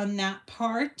stuck on that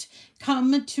part,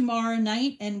 come tomorrow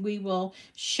night and we will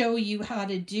show you how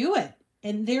to do it.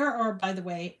 And there are, by the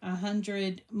way,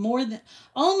 100, more than,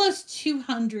 almost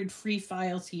 200 free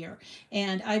files here.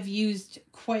 And I've used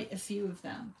quite a few of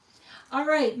them. All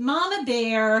right, Mama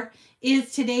Bear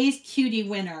is today's cutie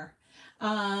winner.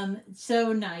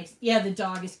 So nice. Yeah, the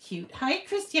dog is cute. Hi,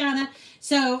 Christiana.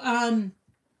 So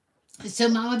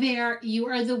Mama Bear, you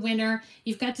are the winner.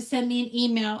 You've got to send me an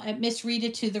email at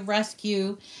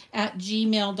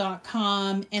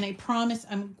missritatotherescue@gmail.com. And I promise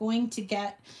I'm going to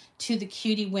get to the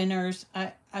cutie winners.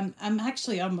 I'm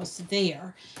actually almost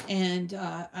there, and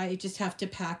I just have to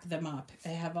pack them up. I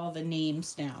have all the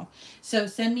names now. So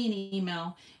send me an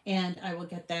email and I will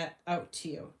get that out to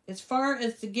you. As far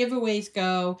as the giveaways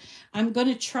go, I'm going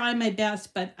to try my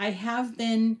best, but I have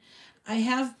been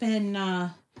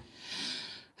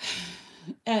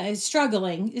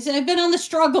struggling. I've been on the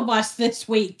struggle bus this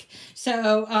week.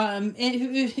 So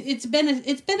it's been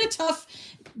a tough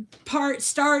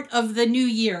start of the new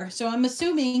year. So I'm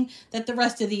assuming that the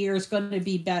rest of the year is going to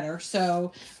be better.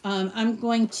 So I'm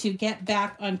going to get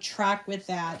back on track with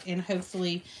that, and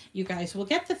hopefully you guys will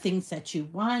get the things that you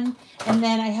want. And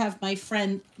then I have my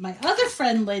other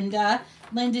friend, Linda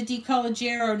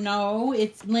DiColigiero. No,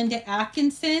 it's Linda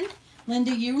Atkinson.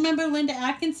 Linda, you remember Linda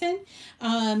Atkinson?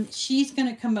 She's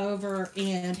going to come over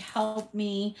and help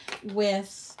me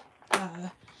with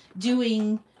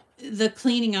doing the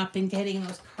cleaning up and getting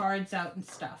those cards out and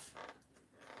stuff.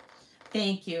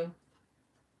 Thank you.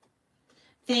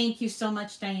 Thank you so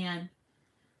much, Diane.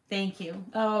 Thank you.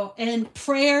 Oh, and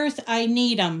prayers, I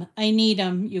need them. I need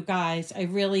them, you guys. I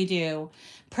really do.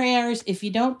 Prayers, if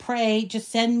you don't pray, just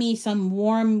send me some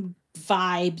warm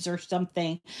vibes or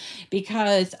something,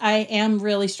 because I am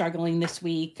really struggling this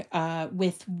week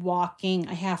with walking.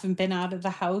 I haven't been out of the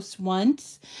house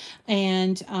once,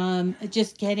 and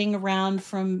just getting around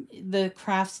from the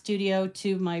craft studio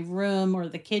to my room or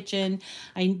the kitchen.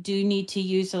 I do need to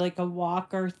use like a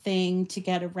walker thing to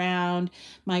get around.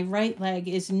 My right leg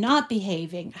is not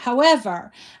behaving.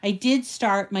 However, I did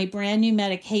start my brand new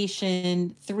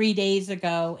medication 3 days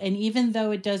ago, and even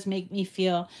though it does make me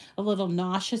feel a little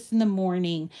nauseous in the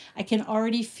morning, I can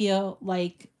already feel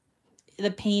like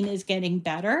the pain is getting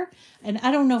better. And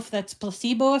I don't know if that's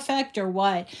placebo effect or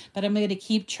what, but I'm going to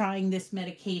keep trying this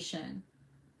medication.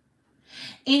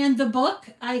 And the book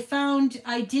I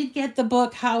did get the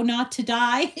book, How Not to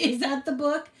Die. Is that the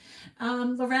book,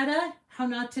 Loretta? How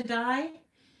Not to Die?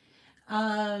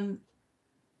 Hi,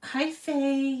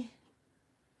 Faye.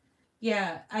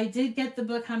 Yeah, I did get the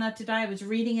book, How Not to Die. I was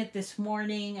reading it this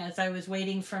morning as I was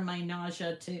waiting for my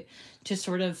nausea to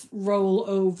sort of roll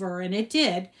over, and it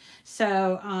did.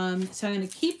 So, so I'm going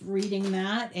to keep reading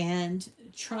that and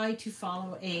try to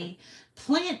follow a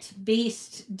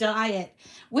plant-based diet,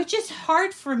 which is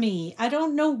hard for me. I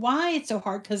don't know why it's so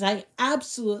hard, because I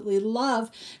absolutely love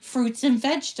fruits and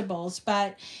vegetables,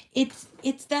 but it's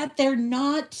that they're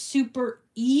not super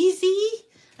easy.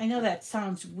 I know that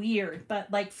sounds weird,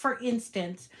 but like, for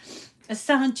instance,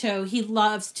 Sancho, he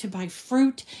loves to buy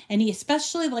fruit, and he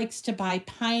especially likes to buy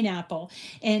pineapple.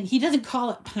 And he doesn't call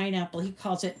it pineapple. He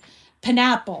calls it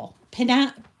pineapple.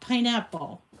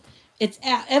 Pineapple. It's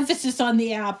emphasis on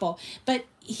the apple. But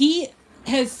he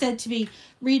has said to me,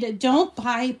 Rita, don't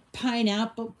buy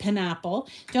pineapple.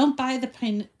 Don't buy the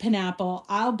pineapple.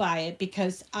 I'll buy it,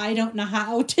 because I don't know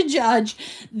how to judge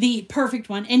the perfect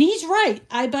one. And he's right.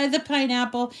 I buy the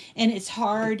pineapple, and it's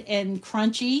hard and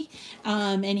crunchy.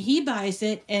 And he buys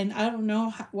it, and I don't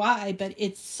know why, but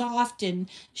it's soft and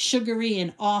sugary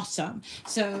and awesome.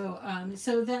 So,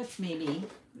 so that's maybe,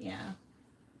 yeah.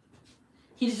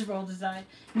 He just rolled his eye.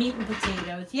 Meat and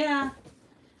potatoes. Yeah.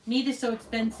 Meat is so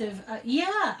expensive.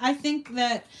 Yeah, I think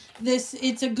that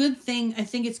it's a good thing. I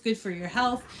think it's good for your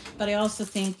health, but I also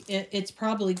think it's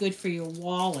probably good for your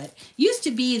wallet. Used to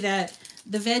be that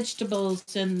the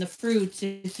vegetables and the fruits,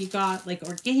 if you got like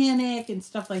organic and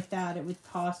stuff like that, it would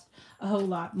cost a whole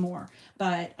lot more.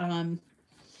 But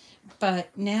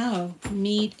now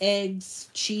meat, eggs,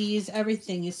 cheese,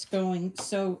 everything is going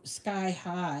so sky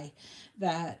high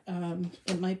that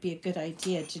it might be a good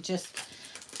idea to just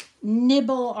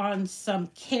nibble on some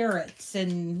carrots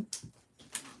and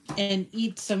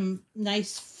eat some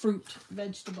nice fruit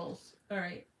vegetables. All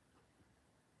right.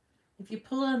 If you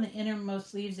pull on the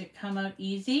innermost leaves, it come out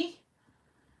easy.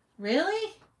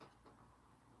 Really?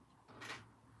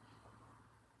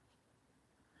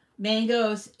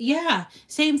 Mangoes. Yeah,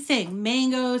 same thing.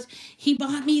 Mangoes. He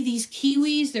bought me these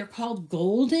kiwis. They're called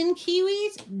golden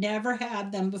kiwis. Never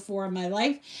had them before in my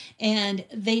life. And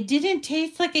they didn't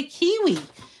taste like a kiwi.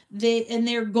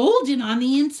 They're golden on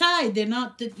the inside. They're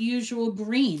not the usual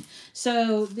green.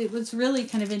 So it was really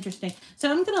kind of interesting. So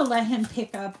I'm going to let him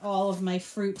pick up all of my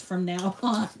fruit from now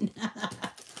on.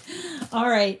 All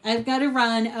right. I've got to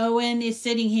run. Owen is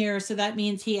sitting here, so that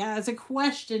means he has a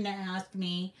question to ask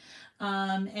me.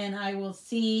 And I will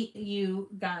see you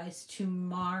guys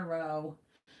tomorrow.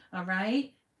 All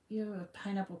right? You have a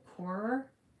pineapple corer?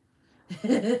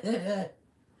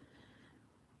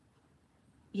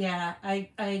 Yeah, I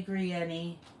agree,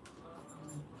 Annie.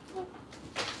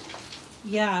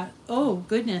 Yeah. Oh,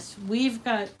 goodness. We've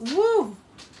got,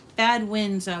 bad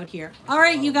winds out here. All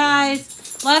right, you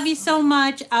guys. Love you so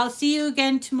much. I'll see you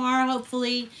again tomorrow,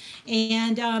 hopefully.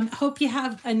 And hope you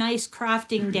have a nice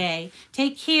crafting day.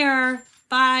 Take care.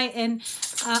 Bye. And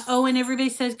Owen, everybody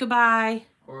says goodbye.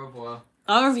 Au revoir.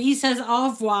 Or he says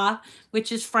au revoir,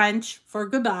 which is French for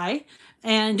goodbye.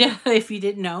 And if you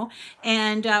didn't know,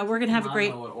 and we're gonna have a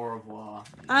great. I know what au revoir.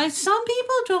 Some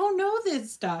people don't know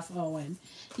this stuff, Owen.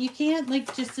 You can't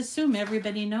like just assume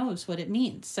everybody knows what it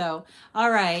means. So,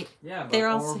 all right. Yeah, but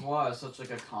au revoir is such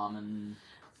like a common.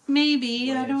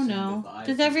 Maybe I don't know.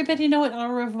 Does everybody know what au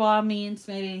revoir means?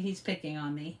 Maybe he's picking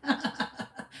on me.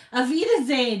 Auf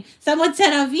Wiedersehen. Someone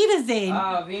said Auf Wiedersehen.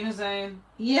 Auf Wiedersehen.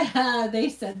 Yeah, they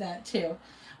said that too.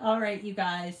 All right, you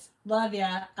guys. Love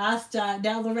ya. Hasta.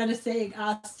 Now Loretta's saying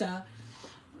hasta.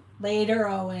 Later,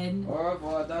 Owen. Au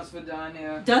revoir. Das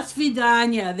vidanya. Das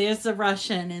vidanya. There's the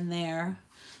Russian in there.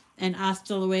 And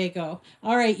hasta luego.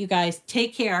 All right, you guys.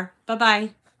 Take care.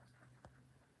 Bye-bye.